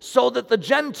you, so that the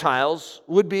Gentiles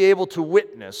would be able to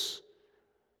witness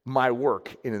my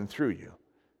work in and through you.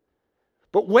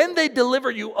 But when they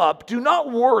deliver you up, do not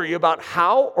worry about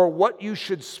how or what you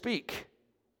should speak.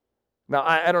 Now,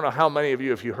 I don't know how many of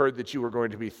you, if you heard that you were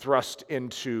going to be thrust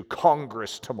into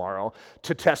Congress tomorrow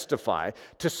to testify,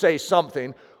 to say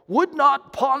something, would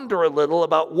not ponder a little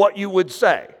about what you would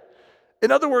say.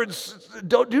 In other words,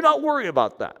 do not worry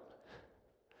about that.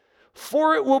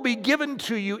 For it will be given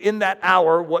to you in that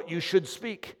hour what you should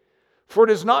speak. For it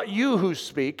is not you who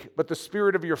speak, but the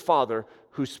Spirit of your Father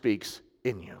who speaks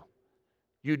in you.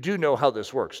 You do know how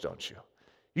this works, don't you?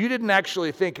 You didn't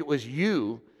actually think it was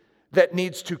you that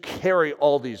needs to carry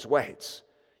all these weights.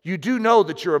 You do know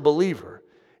that you're a believer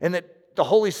and that the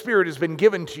Holy Spirit has been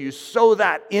given to you so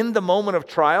that in the moment of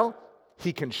trial,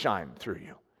 He can shine through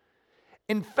you.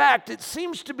 In fact, it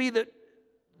seems to be that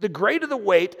the greater the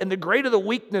weight and the greater the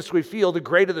weakness we feel, the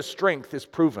greater the strength is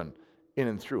proven in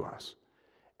and through us.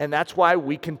 And that's why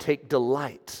we can take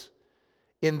delight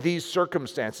in these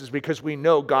circumstances, because we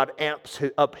know God amps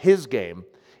up His game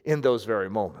in those very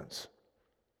moments.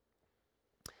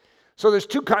 So there's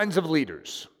two kinds of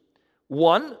leaders.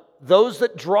 One, those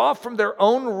that draw from their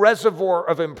own reservoir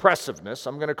of impressiveness.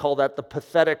 I'm going to call that the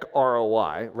pathetic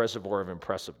ROI, reservoir of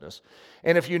impressiveness.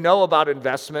 And if you know about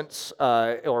investments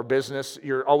or business,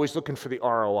 you're always looking for the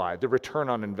ROI, the return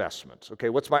on investment. Okay,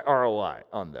 what's my ROI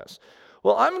on this?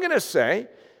 Well, I'm going to say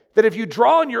that if you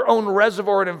draw on your own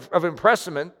reservoir of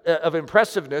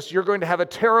impressiveness, you're going to have a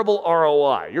terrible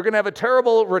ROI. You're going to have a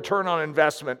terrible return on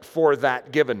investment for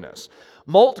that givenness.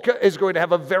 Moltke is going to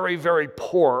have a very, very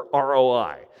poor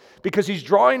ROI because he's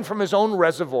drawing from his own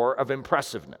reservoir of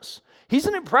impressiveness. He's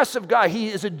an impressive guy. He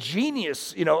is a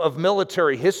genius, of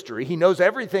military history. He knows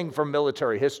everything from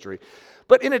military history.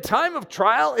 But in a time of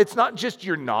trial, it's not just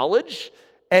your knowledge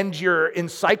and your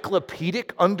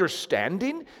encyclopedic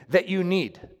understanding that you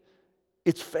need.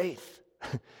 It's faith.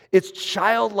 It's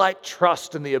childlike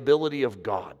trust in the ability of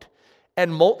God.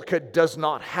 And Moltke does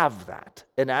not have that.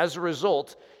 And as a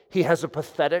result, he has a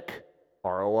pathetic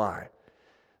ROI.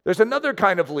 There's another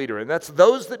kind of leader, and that's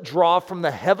those that draw from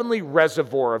the heavenly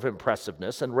reservoir of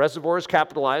impressiveness. And reservoir is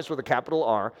capitalized with a capital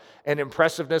R, and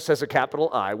impressiveness has a capital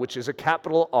I, which is a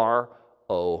capital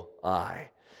ROI.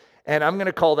 And I'm going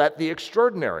to call that the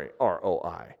extraordinary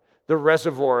ROI, the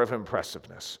reservoir of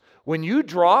impressiveness. When you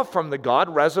draw from the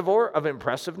God reservoir of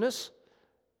impressiveness,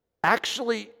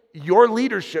 actually your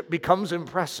leadership becomes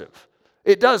impressive.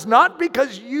 It does, not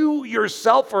because you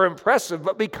yourself are impressive,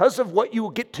 but because of what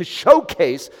you get to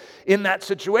showcase in that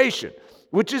situation.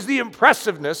 which is the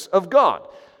impressiveness of God.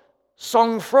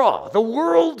 Sang-froid. The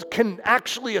world can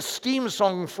actually esteem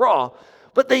sang-froid,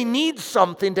 but they need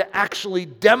something to actually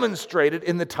demonstrate it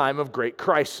in the time of great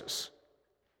crisis.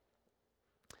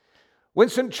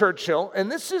 Winston Churchill,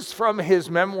 and this is from his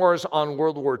memoirs on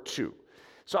World War II.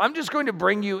 So I'm just going to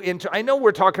bring you into, I know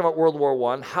we're talking about World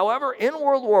War I. However, in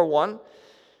World War I,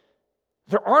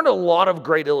 there aren't a lot of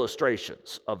great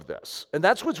illustrations of this. And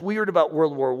that's what's weird about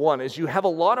World War I, is you have a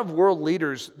lot of world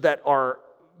leaders that are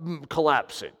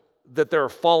collapsing, that they're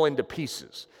falling to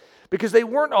pieces, because they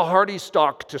weren't a hardy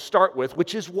stock to start with,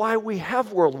 which is why we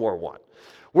have World War I.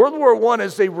 World War I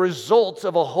is a result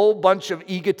of a whole bunch of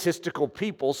egotistical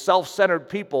people, self-centered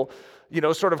people,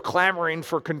 sort of clamoring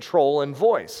for control and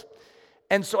voice.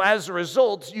 And so as a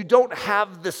result, you don't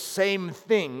have the same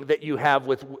thing that you have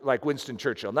with like Winston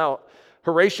Churchill. Now,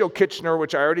 Horatio Kitchener,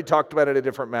 which I already talked about in a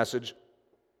different message,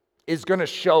 is going to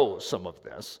show some of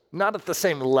this. Not at the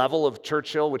same level of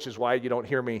Churchill, which is why you don't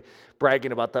hear me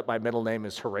bragging about that my middle name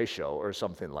is Horatio or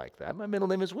something like that. My middle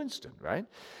name is Winston, right?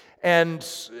 And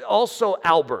also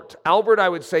Albert. Albert, I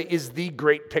would say, is the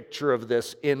great picture of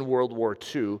this in World War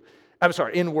II.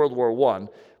 In World War I.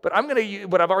 But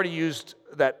I've already used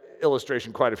that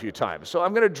illustration quite a few times. So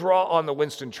I'm going to draw on the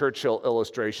Winston Churchill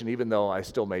illustration, even though I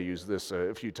still may use this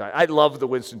a few times. I love the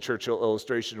Winston Churchill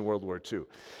illustration in World War II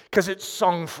because it's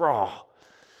sang-froid.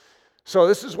 So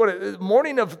this is what the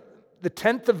morning of the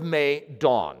 10th of May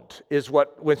dawned, is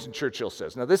what Winston Churchill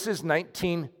says. Now this is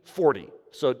 1940.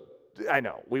 So I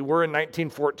know, we were in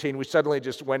 1914. We suddenly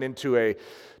just went into a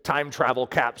time travel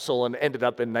capsule and ended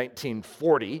up in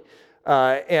 1940.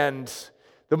 And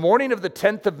the morning of the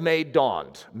 10th of May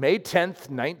dawned. May 10th,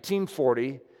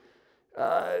 1940.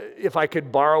 If I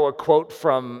could borrow a quote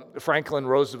from Franklin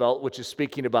Roosevelt, which is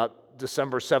speaking about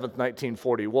December 7th,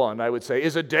 1941, I would say,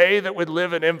 is a day that would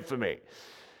live in infamy.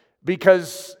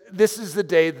 Because this is the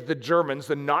day that the Germans,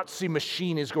 the Nazi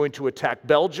machine, is going to attack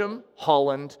Belgium,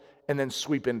 Holland, and then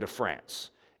sweep into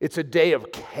France. It's a day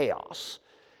of chaos.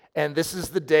 And this is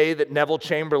the day that Neville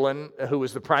Chamberlain, who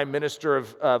was the Prime Minister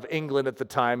of England at the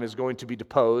time, is going to be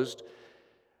deposed.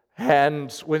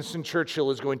 And Winston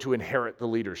Churchill is going to inherit the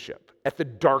leadership at the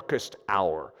darkest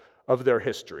hour of their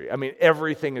history. I mean,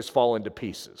 everything has fallen to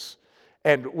pieces.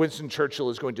 And Winston Churchill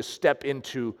is going to step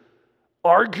into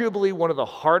arguably one of the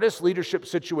hardest leadership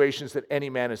situations that any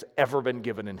man has ever been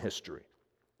given in history.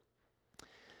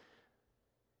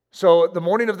 So the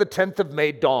morning of the 10th of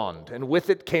May dawned, and with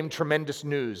it came tremendous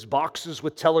news. Boxes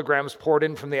with telegrams poured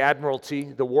in from the Admiralty,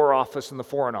 the War Office, and the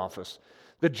Foreign Office.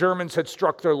 The Germans had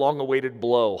struck their long-awaited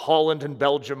blow. Holland and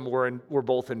Belgium were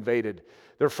both invaded.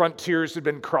 Their frontiers had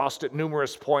been crossed at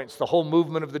numerous points. The whole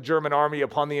movement of the German army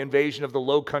upon the invasion of the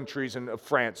Low Countries and of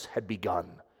France had begun.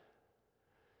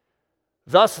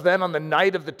 Thus then, on the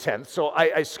night of the 10th, so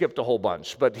I skipped a whole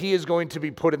bunch, but he is going to be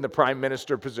put in the prime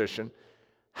minister position.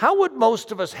 How would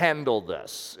most of us handle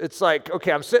this? It's like,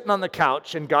 okay, I'm sitting on the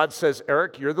couch and God says,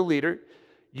 Eric, you're the leader.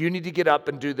 You need to get up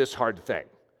and do this hard thing.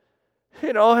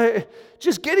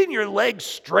 Just getting your legs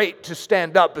straight to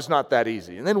stand up is not that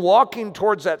easy. And then walking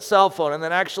towards that cell phone and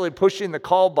then actually pushing the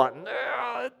call button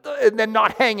and then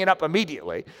not hanging up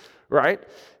immediately, right?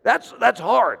 That's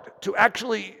hard to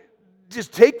actually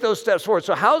just take those steps forward.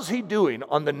 So how's he doing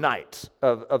on the night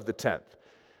of the 10th?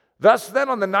 Thus then,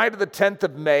 on the night of the 10th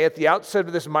of May, at the outset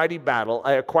of this mighty battle,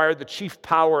 I acquired the chief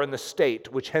power in the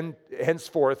state, which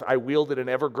henceforth I wielded in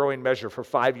ever-growing measure for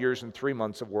 5 years and 3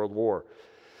 months of world war.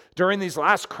 During these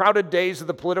last crowded days of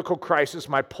the political crisis,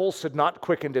 my pulse had not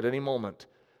quickened at any moment.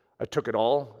 I took it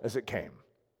all as it came.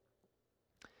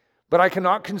 But I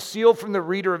cannot conceal from the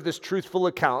reader of this truthful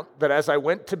account that as I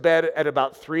went to bed at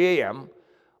about 3 a.m.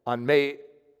 on May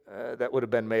that would have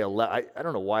been May 11th. I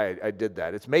don't know why I did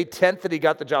that. It's May 10th that he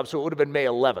got the job, so it would have been May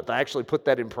 11th. I actually put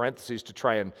that in parentheses to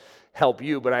try and help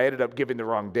you, but I ended up giving the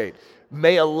wrong date.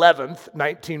 May 11th,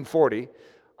 1940,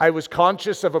 I was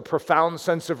conscious of a profound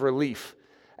sense of relief.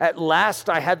 At last,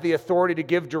 I had the authority to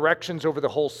give directions over the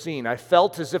whole scene. I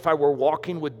felt as if I were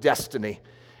walking with destiny,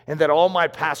 and that all my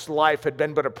past life had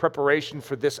been but a preparation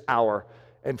for this hour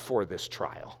and for this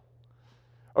trial.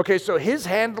 Okay, so his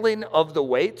handling of the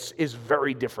weights is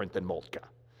very different than Moltke.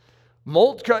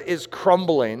 Moltke is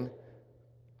crumbling.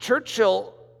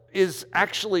 Churchill is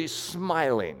actually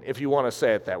smiling, if you want to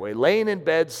say it that way, laying in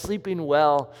bed, sleeping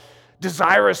well,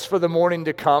 desirous for the morning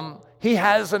to come. He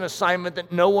has an assignment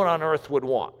that no one on earth would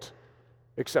want,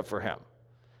 except for him,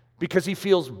 because he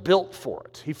feels built for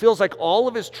it. He feels like all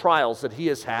of his trials that he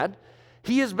has had,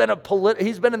 he's been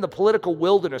in the political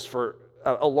wilderness for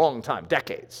a long time,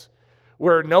 decades,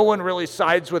 where no one really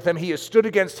sides with him. He has stood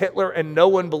against Hitler and no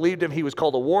one believed him. He was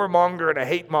called a warmonger and a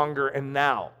hate monger. And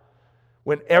now,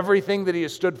 when everything that he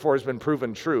has stood for has been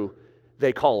proven true,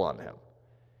 they call on him.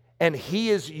 And he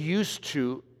is used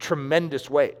to tremendous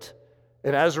weight.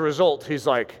 And as a result, he's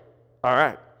like, all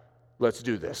right, let's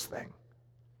do this thing.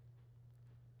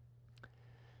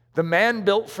 The man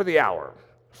built for the hour,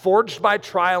 forged by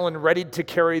trial and ready to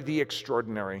carry the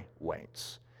extraordinary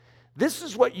weights. This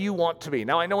is what you want to be.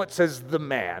 Now, I know it says the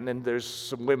man, and there's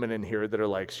some women in here that are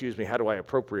like, excuse me, how do I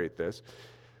appropriate this?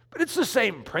 But it's the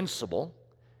same principle.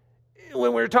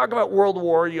 When we're talking about World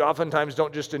War, you oftentimes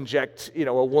don't just inject,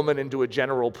 a woman into a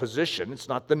general position. It's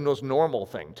not the most normal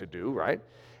thing to do, right?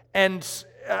 And,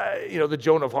 the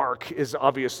Joan of Arc is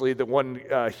obviously the one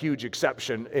huge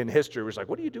exception in history. It was like,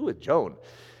 what do you do with Joan?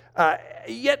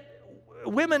 Yet,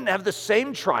 women have the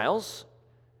same trials,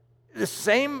 the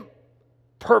same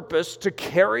purpose to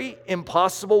carry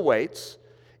impossible weights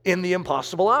in the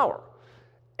impossible hour.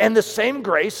 And the same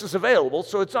grace is available,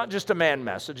 so it's not just a man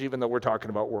message, even though we're talking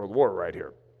about World War right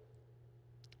here.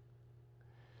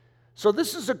 So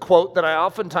this is a quote that I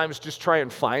oftentimes just try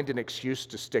and find an excuse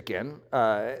to stick in.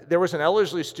 There was an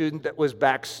Ellerslie student that was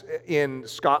back in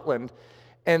Scotland,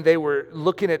 and they were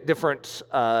looking at different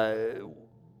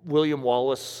William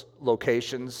Wallace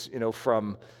locations,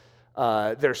 from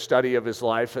their study of his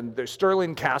life. And the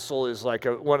Stirling Castle is like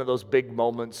one of those big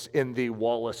moments in the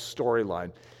Wallace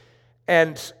storyline.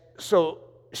 And so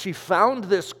she found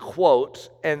this quote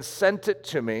and sent it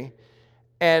to me.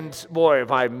 And boy,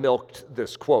 have I milked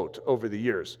this quote over the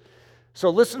years. So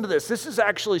listen to this. This is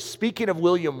actually speaking of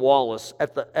William Wallace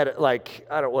it's like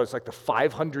the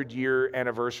 500-year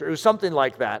anniversary. It was something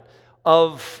like that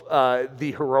of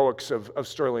the heroics of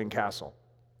Stirling Castle.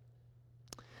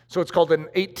 So it's called an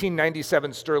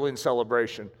 1897 Stirling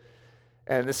celebration.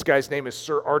 And this guy's name is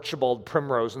Sir Archibald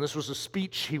Primrose, and this was a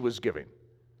speech he was giving.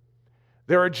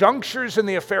 There are junctures in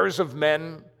the affairs of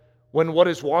men when what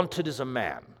is wanted is a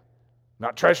man.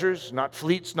 Not treasures, not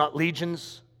fleets, not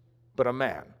legions, but a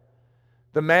man.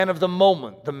 The man of the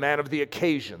moment, the man of the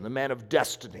occasion, the man of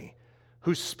destiny,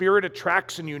 whose spirit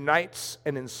attracts and unites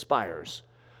and inspires,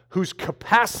 whose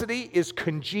capacity is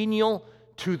congenial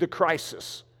to the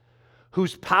crisis,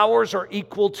 whose powers are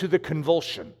equal to the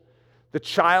convulsion, the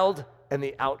child and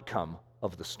the outcome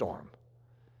of the storm.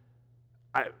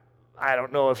 I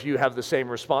don't know if you have the same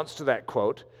response to that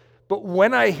quote, but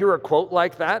when I hear a quote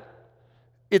like that,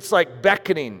 it's like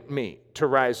beckoning me to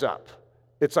rise up.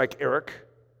 It's like, Eric,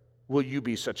 will you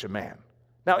be such a man?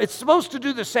 Now, it's supposed to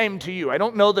do the same to you. I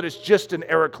don't know that it's just an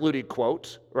Eric Ludy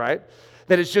quote, right?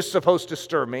 That is just supposed to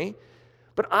stir me.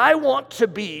 But I want to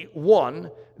be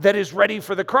one that is ready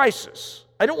for the crisis.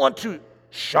 I don't want to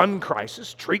shun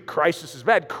crisis, treat crisis as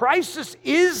bad. Crisis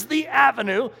is the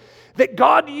avenue that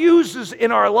God uses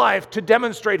in our life to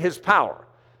demonstrate His power.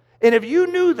 And if you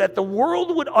knew that the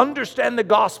world would understand the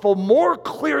gospel more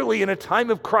clearly in a time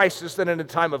of crisis than in a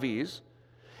time of ease,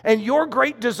 and your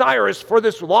great desire is for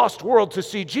this lost world to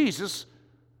see Jesus,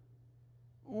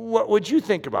 what would you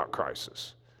think about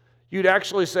crisis? You'd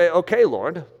actually say, okay,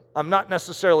 Lord, I'm not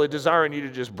necessarily desiring you to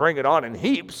just bring it on in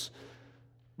heaps,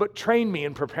 but train me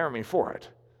and prepare me for it.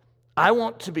 I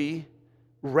want to be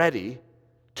ready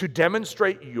to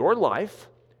demonstrate your life,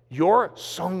 your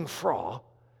sang-froid,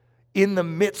 in the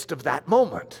midst of that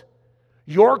moment.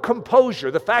 Your composure,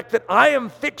 the fact that I am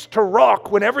fixed to rock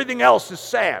when everything else is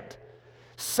sand.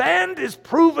 Sand is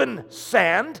proven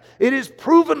sand. It is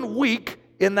proven weak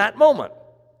in that moment.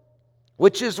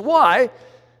 Which is why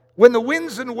when the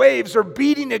winds and waves are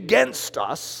beating against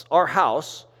us, our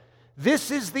house, this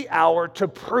is the hour to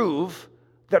prove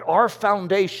that our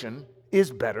foundation is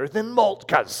better than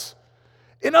Moltke's.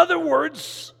 In other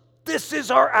words, this is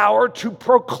our hour to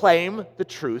proclaim the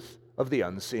truth of the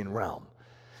unseen realm.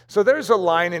 So there's a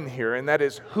line in here, and that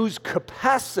is, whose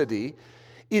capacity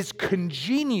is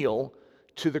congenial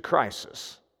to the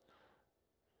crisis.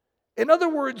 In other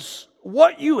words,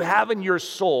 what you have in your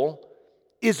soul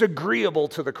is agreeable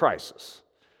to the crisis.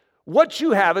 What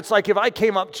you have, it's like if I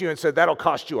came up to you and said, that'll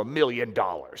cost you $1 million.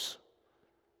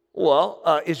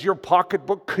 Well, is your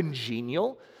pocketbook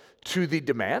congenial to the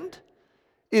demand?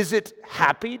 Is it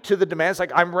happy to the demand? It's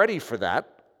like, I'm ready for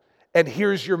that, and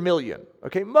here's your $1 million.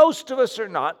 Okay, most of us are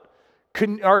not,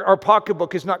 our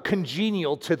pocketbook is not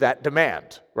congenial to that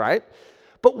demand, right?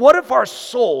 But what if our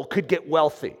soul could get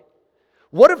wealthy?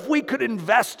 What if we could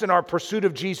invest in our pursuit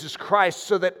of Jesus Christ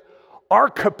so that our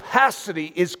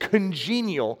capacity is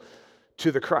congenial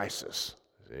to the crisis?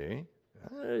 See?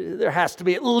 There has to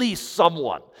be at least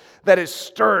someone that is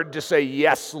stirred to say,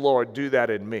 yes, Lord, do that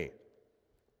in me.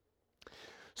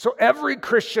 So every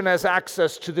Christian has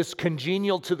access to this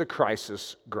congenial to the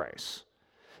crisis grace.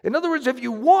 In other words, if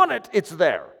you want it, it's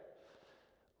there.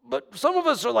 But some of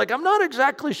us are like, I'm not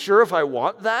exactly sure if I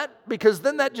want that, because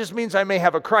then that just means I may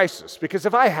have a crisis. Because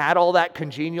if I had all that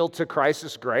congenial to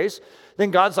crisis grace,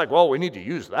 then God's like, well, we need to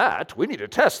use that. We need to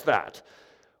test that.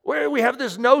 Where we have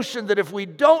this notion that if we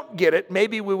don't get it,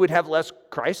 maybe we would have less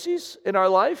crises in our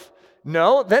life.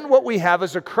 No, then what we have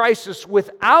is a crisis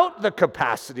without the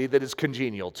capacity that is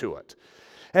congenial to it.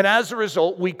 And as a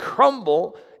result, we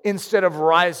crumble instead of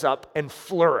rise up and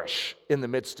flourish in the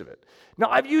midst of it. Now,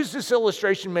 I've used this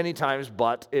illustration many times,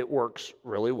 but it works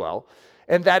really well.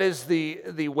 And that is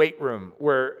the weight room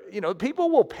where,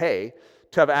 people will pay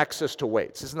to have access to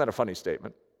weights. Isn't that a funny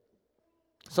statement?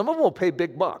 Some of them will pay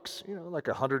big bucks, like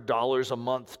 $100 a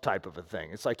month type of a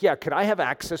thing. It's like, yeah, could I have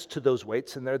access to those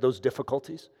weights in there, those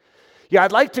difficulties? Yeah,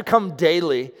 I'd like to come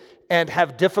daily and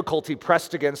have difficulty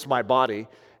pressed against my body,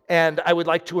 and I would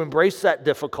like to embrace that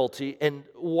difficulty. And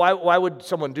why would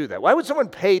someone do that? Why would someone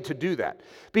pay to do that?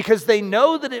 Because they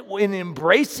know that in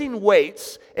embracing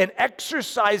weights and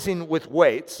exercising with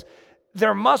weights,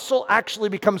 their muscle actually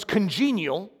becomes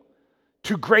congenial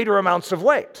to greater amounts of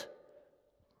weight.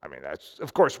 I mean,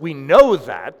 of course, we know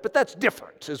that, but that's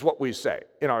different, is what we say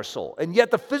in our soul. And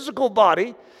yet the physical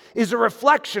body is a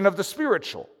reflection of the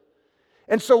spiritual.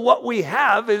 And so what we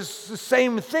have is the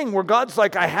same thing where God's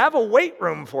like, I have a weight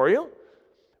room for you.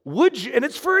 Would you? And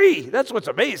it's free. That's what's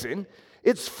amazing.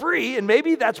 It's free, and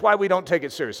maybe that's why we don't take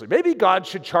it seriously. Maybe God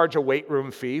should charge a weight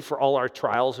room fee for all our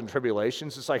trials and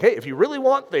tribulations. It's like, hey, if you really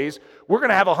want these, we're going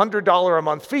to have a $100 a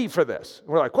month fee for this.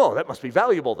 We're like, whoa, that must be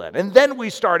valuable then. And then we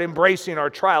start embracing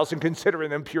our trials and considering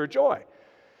them pure joy.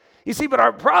 You see, but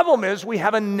our problem is we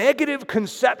have a negative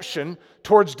conception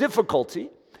towards difficulty.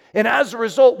 And as a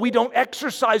result, we don't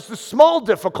exercise the small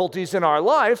difficulties in our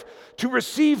life to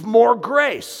receive more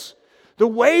grace. The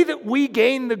way that we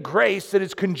gain the grace that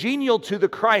is congenial to the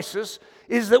crisis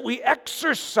is that we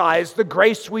exercise the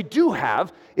grace we do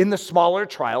have in the smaller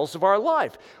trials of our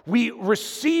life. We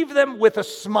receive them with a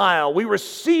smile. We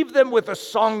receive them with a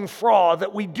sang-froid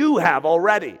that we do have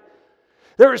already.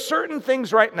 There are certain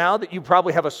things right now that you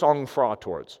probably have a sang-froid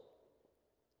towards.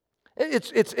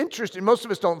 It's interesting. Most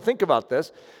of us don't think about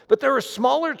this, but there are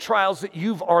smaller trials that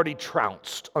you've already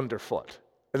trounced underfoot.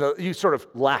 And you sort of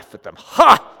laugh at them.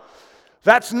 Ha!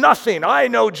 That's nothing. I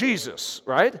know Jesus,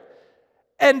 right?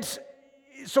 And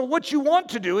so what you want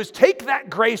to do is take that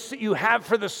grace that you have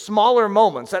for the smaller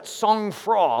moments, that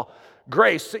sang-froid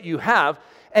grace that you have,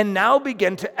 and now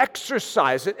begin to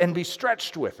exercise it and be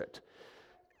stretched with it.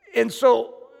 And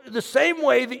so the same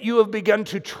way that you have begun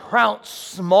to trounce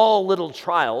small little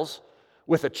trials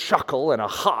with a chuckle and a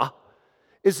ha,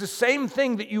 is the same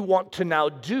thing that you want to now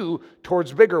do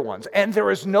towards bigger ones. And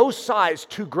there is no size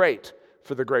too great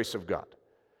for the grace of God.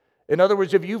 In other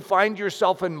words, if you find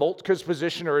yourself in Moltke's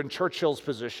position or in Churchill's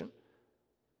position,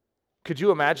 could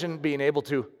you imagine being able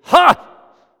to,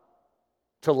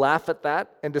 to laugh at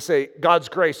that and to say, God's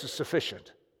grace is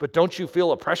sufficient. But don't you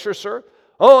feel a pressure, sir?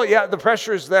 Oh, yeah, the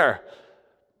pressure is there.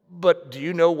 But do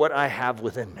you know what I have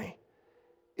within me?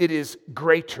 It is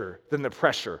greater than the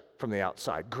pressure from the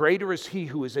outside. Greater is he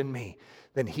who is in me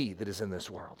than he that is in this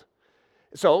world.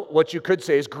 So what you could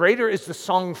say is greater is the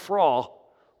sang-froid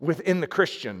within the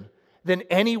Christian than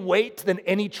any weight, than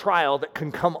any trial that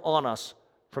can come on us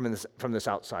from this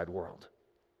outside world.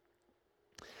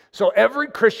 So every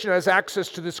Christian has access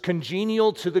to this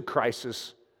congenial to the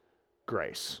crisis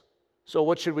grace. So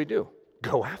what should we do?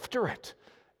 Go after it.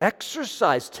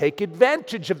 Exercise. Take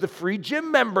advantage of the free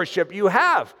gym membership you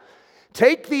have.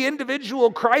 Take the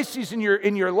individual crises in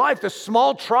your life, the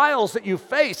small trials that you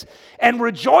face, and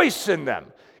rejoice in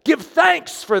them. Give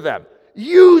thanks for them.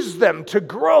 Use them to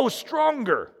grow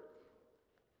stronger.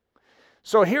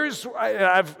 So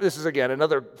this is again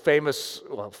another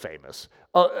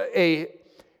a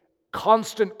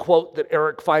constant quote that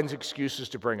Eric finds excuses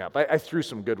to bring up. I threw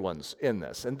some good ones in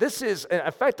this. And this is,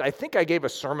 in fact, I think I gave a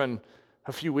sermon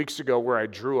a few weeks ago where I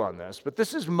drew on this, but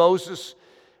this is Moses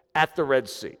at the Red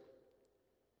Sea.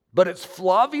 But it's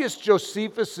Flavius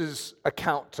Josephus'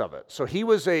 account of it. So he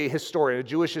was a historian, a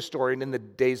Jewish historian in the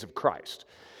days of Christ.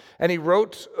 And he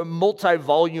wrote a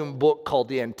multi-volume book called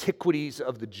The Antiquities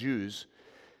of the Jews.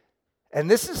 And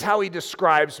this is how he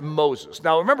describes Moses.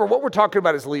 Now remember, what we're talking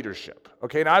about is leadership.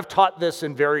 Okay, now I've taught this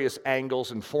in various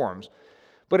angles and forms.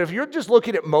 But if you're just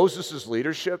looking at Moses'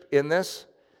 leadership in this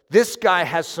guy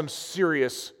has some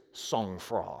serious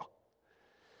sang-froid.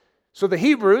 So the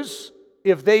Hebrews,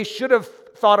 if they should have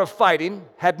thought of fighting,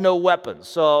 had no weapons.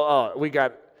 So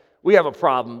we have a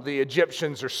problem. The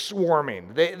Egyptians are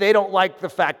swarming. They don't like the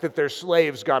fact that their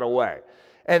slaves got away.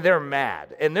 and they're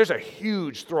mad. And there's a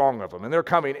huge throng of them, and they're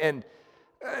coming. And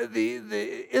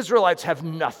the Israelites have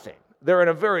nothing. They're in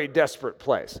a very desperate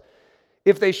place.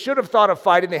 If they should have thought of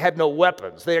fighting, they had no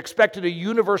weapons. They expected a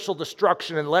universal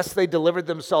destruction unless they delivered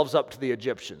themselves up to the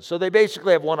Egyptians. So they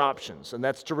basically have one option, and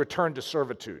that's to return to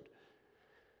servitude.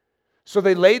 So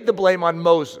they laid the blame on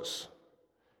Moses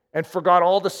and forgot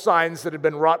all the signs that had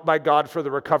been wrought by God for the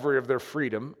recovery of their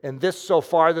freedom, and this so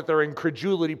far that their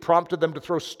incredulity prompted them to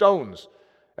throw stones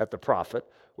at the prophet,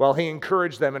 while he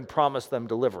encouraged them and promised them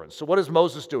deliverance. So what is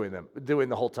Moses doing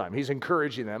the whole time? He's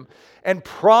encouraging them and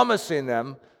promising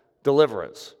them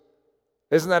deliverance.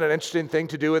 Isn't that an interesting thing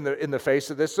to do in the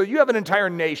face of this? So you have an entire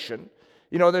nation.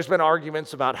 There's been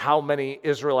arguments about how many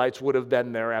Israelites would have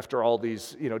been there after all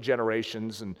these,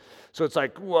 generations. And so it's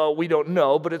like, well, we don't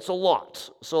know, but it's a lot.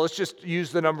 So let's just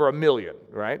use the number 1 million,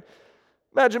 right?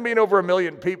 Imagine being over 1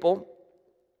 million people.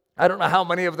 I don't know how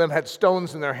many of them had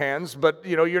stones in their hands, but,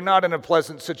 you're not in a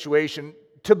pleasant situation.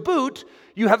 To boot,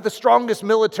 you have the strongest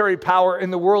military power in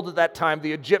the world at that time,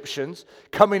 the Egyptians,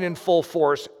 coming in full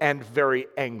force and very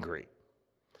angry.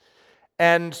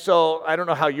 And so I don't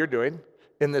know how you're doing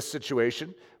in this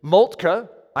situation. Moltke,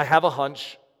 I have a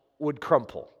hunch, would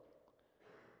crumple.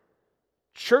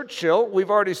 Churchill, we've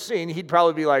already seen, he'd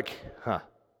probably be like,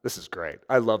 this is great.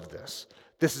 I love this.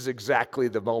 This is exactly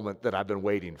the moment that I've been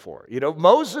waiting for.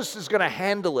 Moses is going to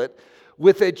handle it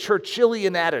with a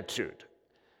Churchillian attitude,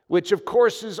 which of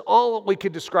course is all we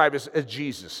could describe as a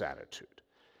Jesus attitude.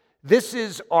 This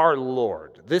is our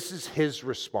Lord. This is his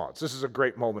response. This is a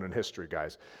great moment in history,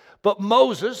 guys. But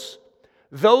Moses,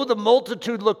 though the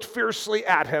multitude looked fiercely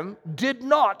at him, did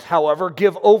not, however,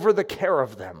 give over the care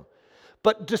of them,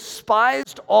 but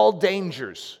despised all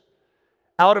dangers.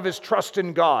 Out of his trust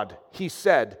in God, he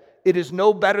said, "It is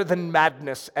no better than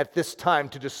madness at this time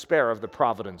to despair of the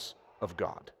providence of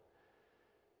God."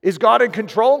 Is God in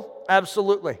control?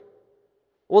 Absolutely.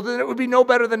 Well, then it would be no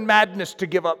better than madness to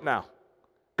give up now.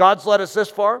 God's led us this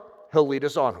far, he'll lead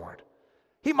us onward.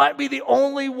 He might be the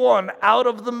only one out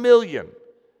of the million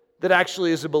that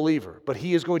actually is a believer, but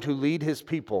he is going to lead his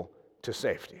people to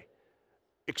safety.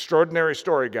 Extraordinary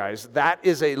story, guys. That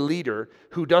is a leader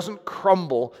who doesn't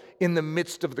crumble in the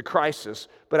midst of the crisis,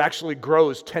 but actually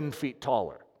grows 10 feet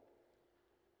taller.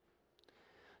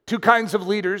 Two kinds of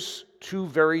leaders, two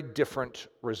very different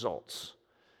results.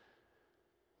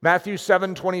 Matthew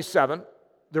 7:27,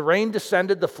 the rain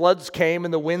descended, the floods came,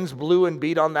 and the winds blew and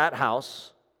beat on that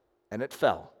house, and it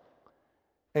fell,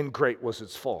 and great was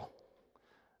its fall.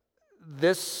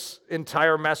 This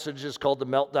entire message is called the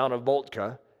meltdown of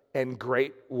Moltke, and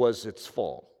great was its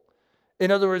fall.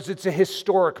 In other words, it's a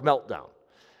historic meltdown.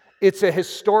 It's a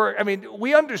historic,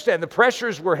 we understand the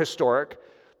pressures were historic,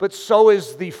 but so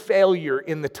is the failure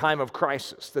in the time of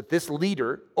crisis, that this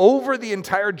leader over the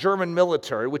entire German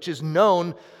military, which is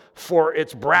known for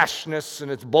its brashness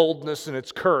and its boldness and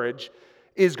its courage,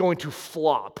 is going to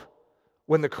flop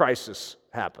when the crisis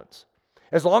happens.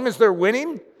 As long as they're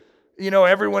winning,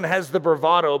 everyone has the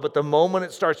bravado, but the moment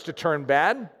it starts to turn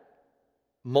bad,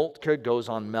 Moltke goes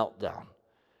on meltdown.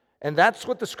 And that's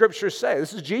what the scriptures say.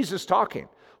 This is Jesus talking.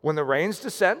 When the rains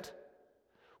descend,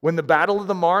 when the battle of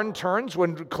the Marne turns,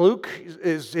 when Kluck,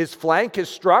 his flank is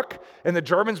struck, and the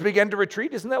Germans begin to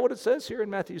retreat, isn't that what it says here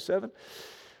in Matthew 7?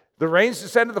 The rains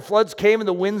descended, the floods came, and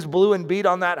the winds blew and beat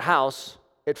on that house.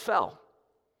 It fell,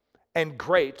 and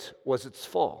great was its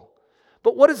fall.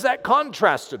 But what is that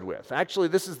contrasted with? Actually,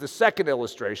 this is the second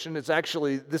illustration.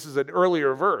 This is an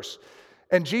earlier verse.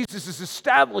 And Jesus is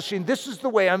establishing, this is the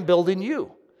way I'm building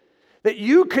you. That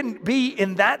you can be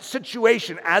in that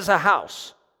situation as a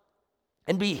house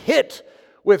and be hit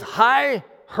with high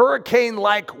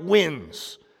hurricane-like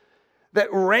winds. That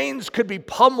rains could be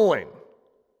pummeling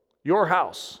your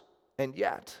house. And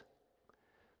yet,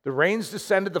 the rains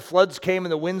descended, the floods came,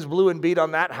 and the winds blew and beat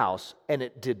on that house, and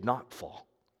it did not fall.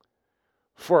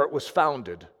 For it was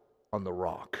founded on the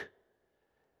rock.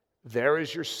 There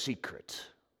is your secret.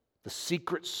 The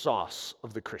secret sauce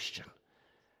of the Christian.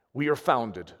 We are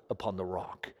founded upon the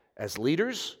rock. As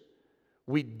leaders,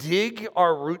 we dig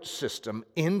our root system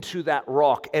into that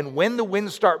rock. And when the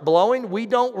winds start blowing, we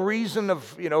don't reason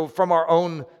from our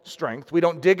own strength. We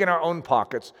don't dig in our own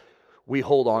pockets. We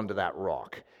hold on to that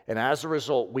rock. And as a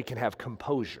result, we can have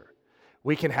composure.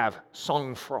 We can have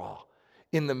sang-froid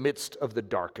in the midst of the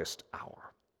darkest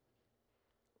hour.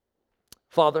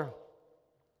 Father,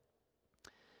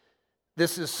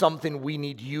 this is something we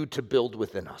need you to build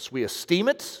within us. We esteem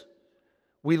it.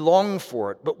 We long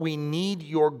for it, but we need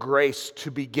your grace to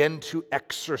begin to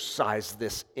exercise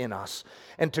this in us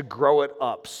and to grow it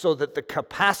up so that the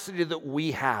capacity that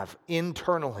we have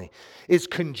internally is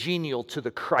congenial to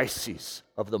the crises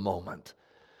of the moment.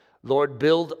 Lord,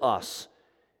 build us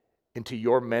into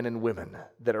your men and women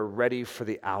that are ready for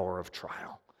the hour of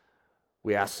trial.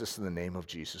 We ask this in the name of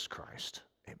Jesus Christ.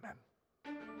 Amen.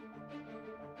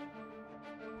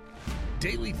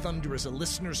 Daily Thunder is a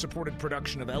listener-supported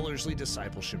production of Ellerslie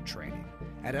Discipleship Training.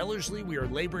 At Ellerslie, we are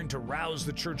laboring to rouse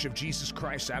the Church of Jesus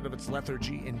Christ out of its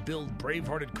lethargy and build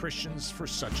brave-hearted Christians for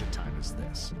such a time as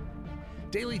this.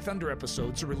 Daily Thunder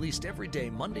episodes are released every day,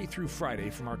 Monday through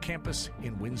Friday, from our campus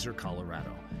in Windsor,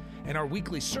 Colorado. And our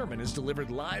weekly sermon is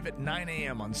delivered live at 9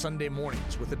 a.m. on Sunday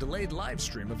mornings with a delayed live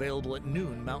stream available at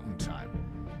noon Mountain Time.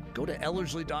 Go to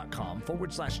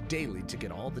ellerslie.com/daily to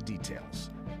get all the details.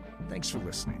 Thanks for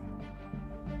listening.